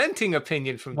dissenting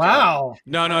opinion from Wow.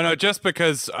 John. No. Just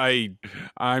because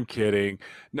I'm kidding.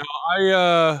 No,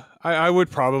 I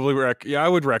would probably I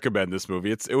would recommend this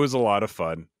movie. It was a lot of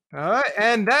fun. All right,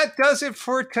 and that does it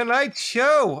for tonight's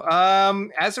show.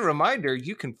 As a reminder,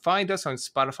 you can find us on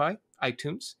Spotify,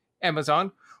 iTunes,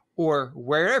 Amazon, or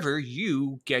wherever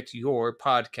you get your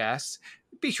podcasts.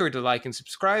 be sure to like and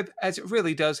subscribe, as it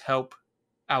really does help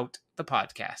out the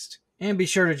podcast. And be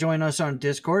sure to join us on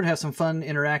Discord. Have some fun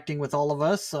interacting with all of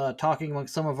us, talking among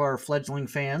some of our fledgling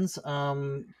fans.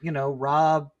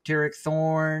 Rob, Tarek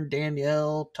Thorne,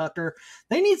 Danielle, Tucker.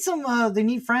 They need they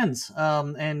need friends.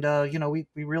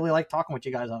 We really like talking with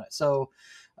you guys on it. So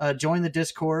join the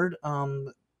Discord.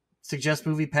 Suggest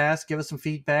Movie Pass. Give us some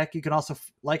feedback. You can also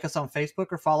like us on Facebook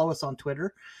or follow us on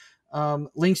Twitter.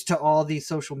 Links to all the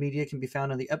social media can be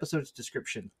found in the episode's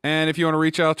description. And if you want to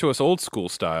reach out to us old school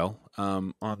style,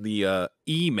 on the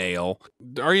email,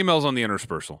 our email's on the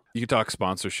interspersal. You can talk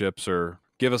sponsorships or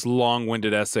give us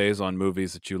long-winded essays on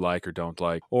movies that you like or don't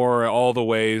like, or all the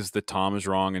ways that Tom is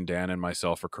wrong and Dan and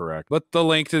myself are correct. But the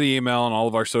link to the email and all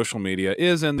of our social media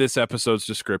is in this episode's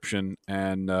description,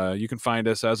 and you can find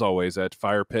us, as always, at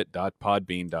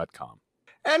firepit.podbean.com.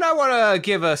 And I want to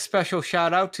give a special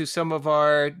shout out to some of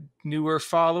our newer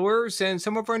followers and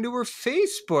some of our newer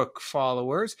Facebook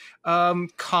followers.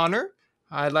 Connor,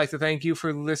 I'd like to thank you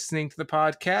for listening to the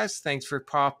podcast. Thanks for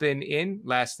popping in.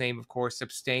 Last name, of course,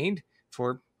 abstained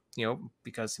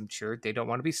because I'm sure they don't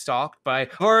want to be stalked by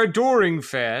our adoring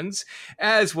fans,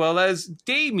 as well as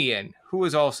Damien, who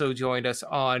has also joined us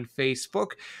on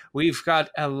Facebook. We've got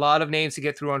a lot of names to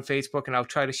get through on Facebook, and I'll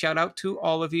try to shout out to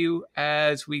all of you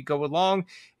as we go along.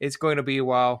 It's going to be a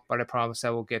while, but I promise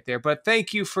I will get there. But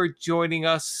thank you for joining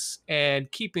us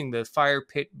and keeping the fire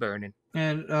pit burning.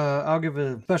 And I'll give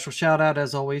a special shout out,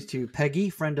 as always, to Peggy,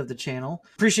 friend of the channel.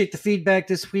 Appreciate the feedback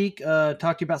this week. Talked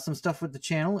to you about some stuff with the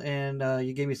channel, and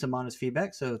you gave me some honest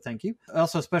feedback, so thank you.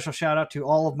 Also, a special shout out to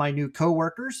all of my new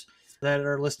coworkers that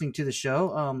are listening to the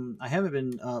show. I haven't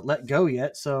been let go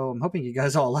yet, so I'm hoping you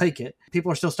guys all like it.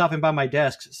 People are still stopping by my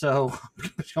desk, so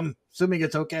I'm assuming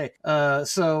it's okay.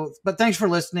 But thanks for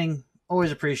listening.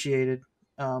 Always appreciated.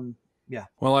 Yeah.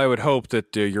 Well, I would hope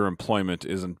that your employment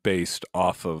isn't based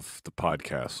off of the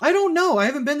podcast. I don't know. I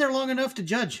haven't been there long enough to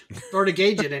judge or to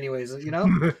gauge it anyways, I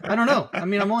don't know. I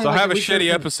mean, I'm only So have a shitty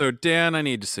episode. Dan, I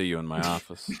need to see you in my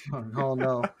office. Oh,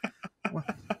 no.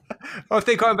 Well, if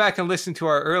they gone back and listened to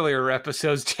our earlier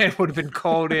episodes, Dan would have been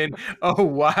called in a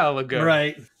while ago.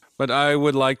 Right. But I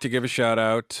would like to give a shout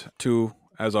out to,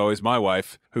 as always, my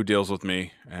wife, who deals with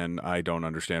me, and I don't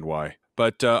understand why.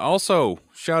 But also,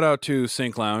 shout out to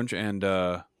Sync Lounge and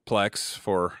Plex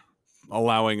for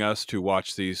allowing us to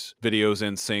watch these videos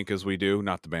in sync as we do,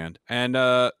 not the band. And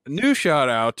new shout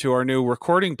out to our new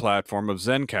recording platform of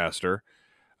Zencastr.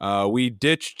 We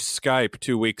ditched Skype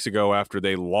 2 weeks ago after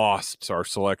they lost our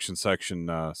Selection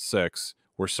Section 6.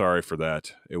 We're sorry for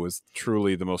that. It was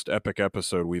truly the most epic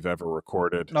episode we've ever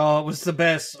recorded. Oh, it was the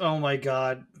best. Oh, my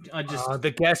God.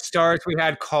 The guest stars we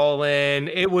had call in.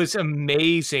 It was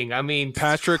amazing. I mean,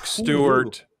 Patrick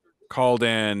Stewart called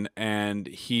in, and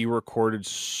he recorded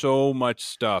so much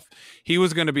stuff. He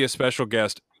was going to be a special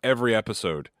guest every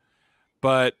episode,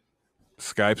 but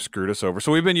Skype screwed us over.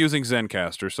 So we've been using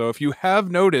Zencastr. So if you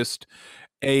have noticed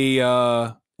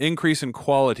a increase in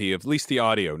quality, of at least the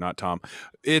audio, not Tom,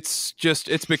 it's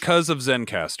because of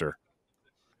Zencastr.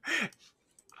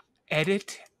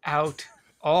 Edit out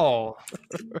all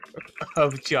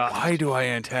of Josh. Why do I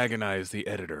antagonize the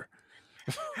editor?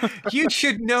 You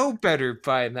should know better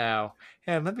by now.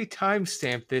 And let me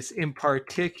timestamp this in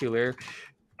particular.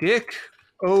 Dick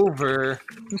over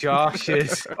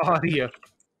Josh's audio.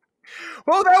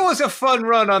 Well, that was a fun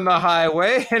run on the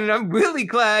highway, and I'm really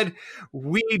glad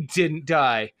we didn't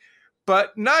die.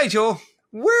 But, Nigel,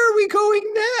 where are we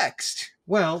going next?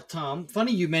 Well, Tom,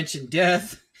 funny you mentioned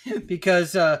death,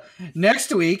 because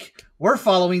next week, we're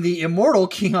following the immortal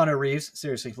Keanu Reeves.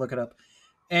 Seriously, look it up.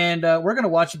 And we're going to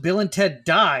watch Bill and Ted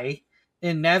die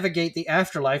and navigate the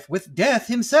afterlife with death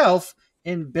himself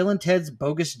in Bill and Ted's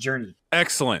Bogus Journey.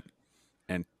 Excellent.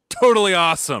 And totally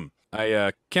awesome.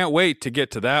 I can't wait to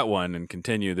get to that one and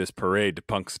continue this parade to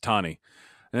Punxsutawney.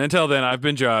 And until then, I've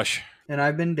been Josh. And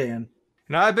I've been Dan.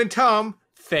 And I've been Tom.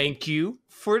 Thank you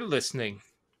for listening.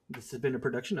 This has been a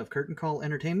production of Curtain Call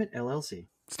Entertainment, LLC.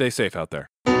 Stay safe out there.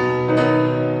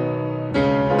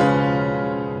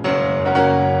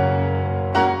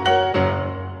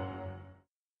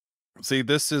 See,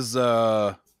 this is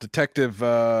Detective...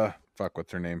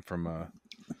 what's her name from...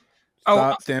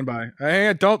 Stand by.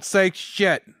 Hey, don't say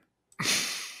shit.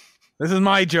 This is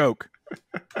my joke.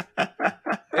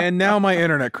 And now my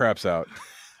internet craps out.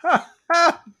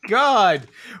 God,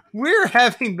 we're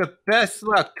having the best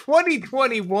luck.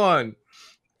 2021.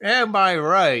 Am I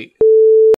right?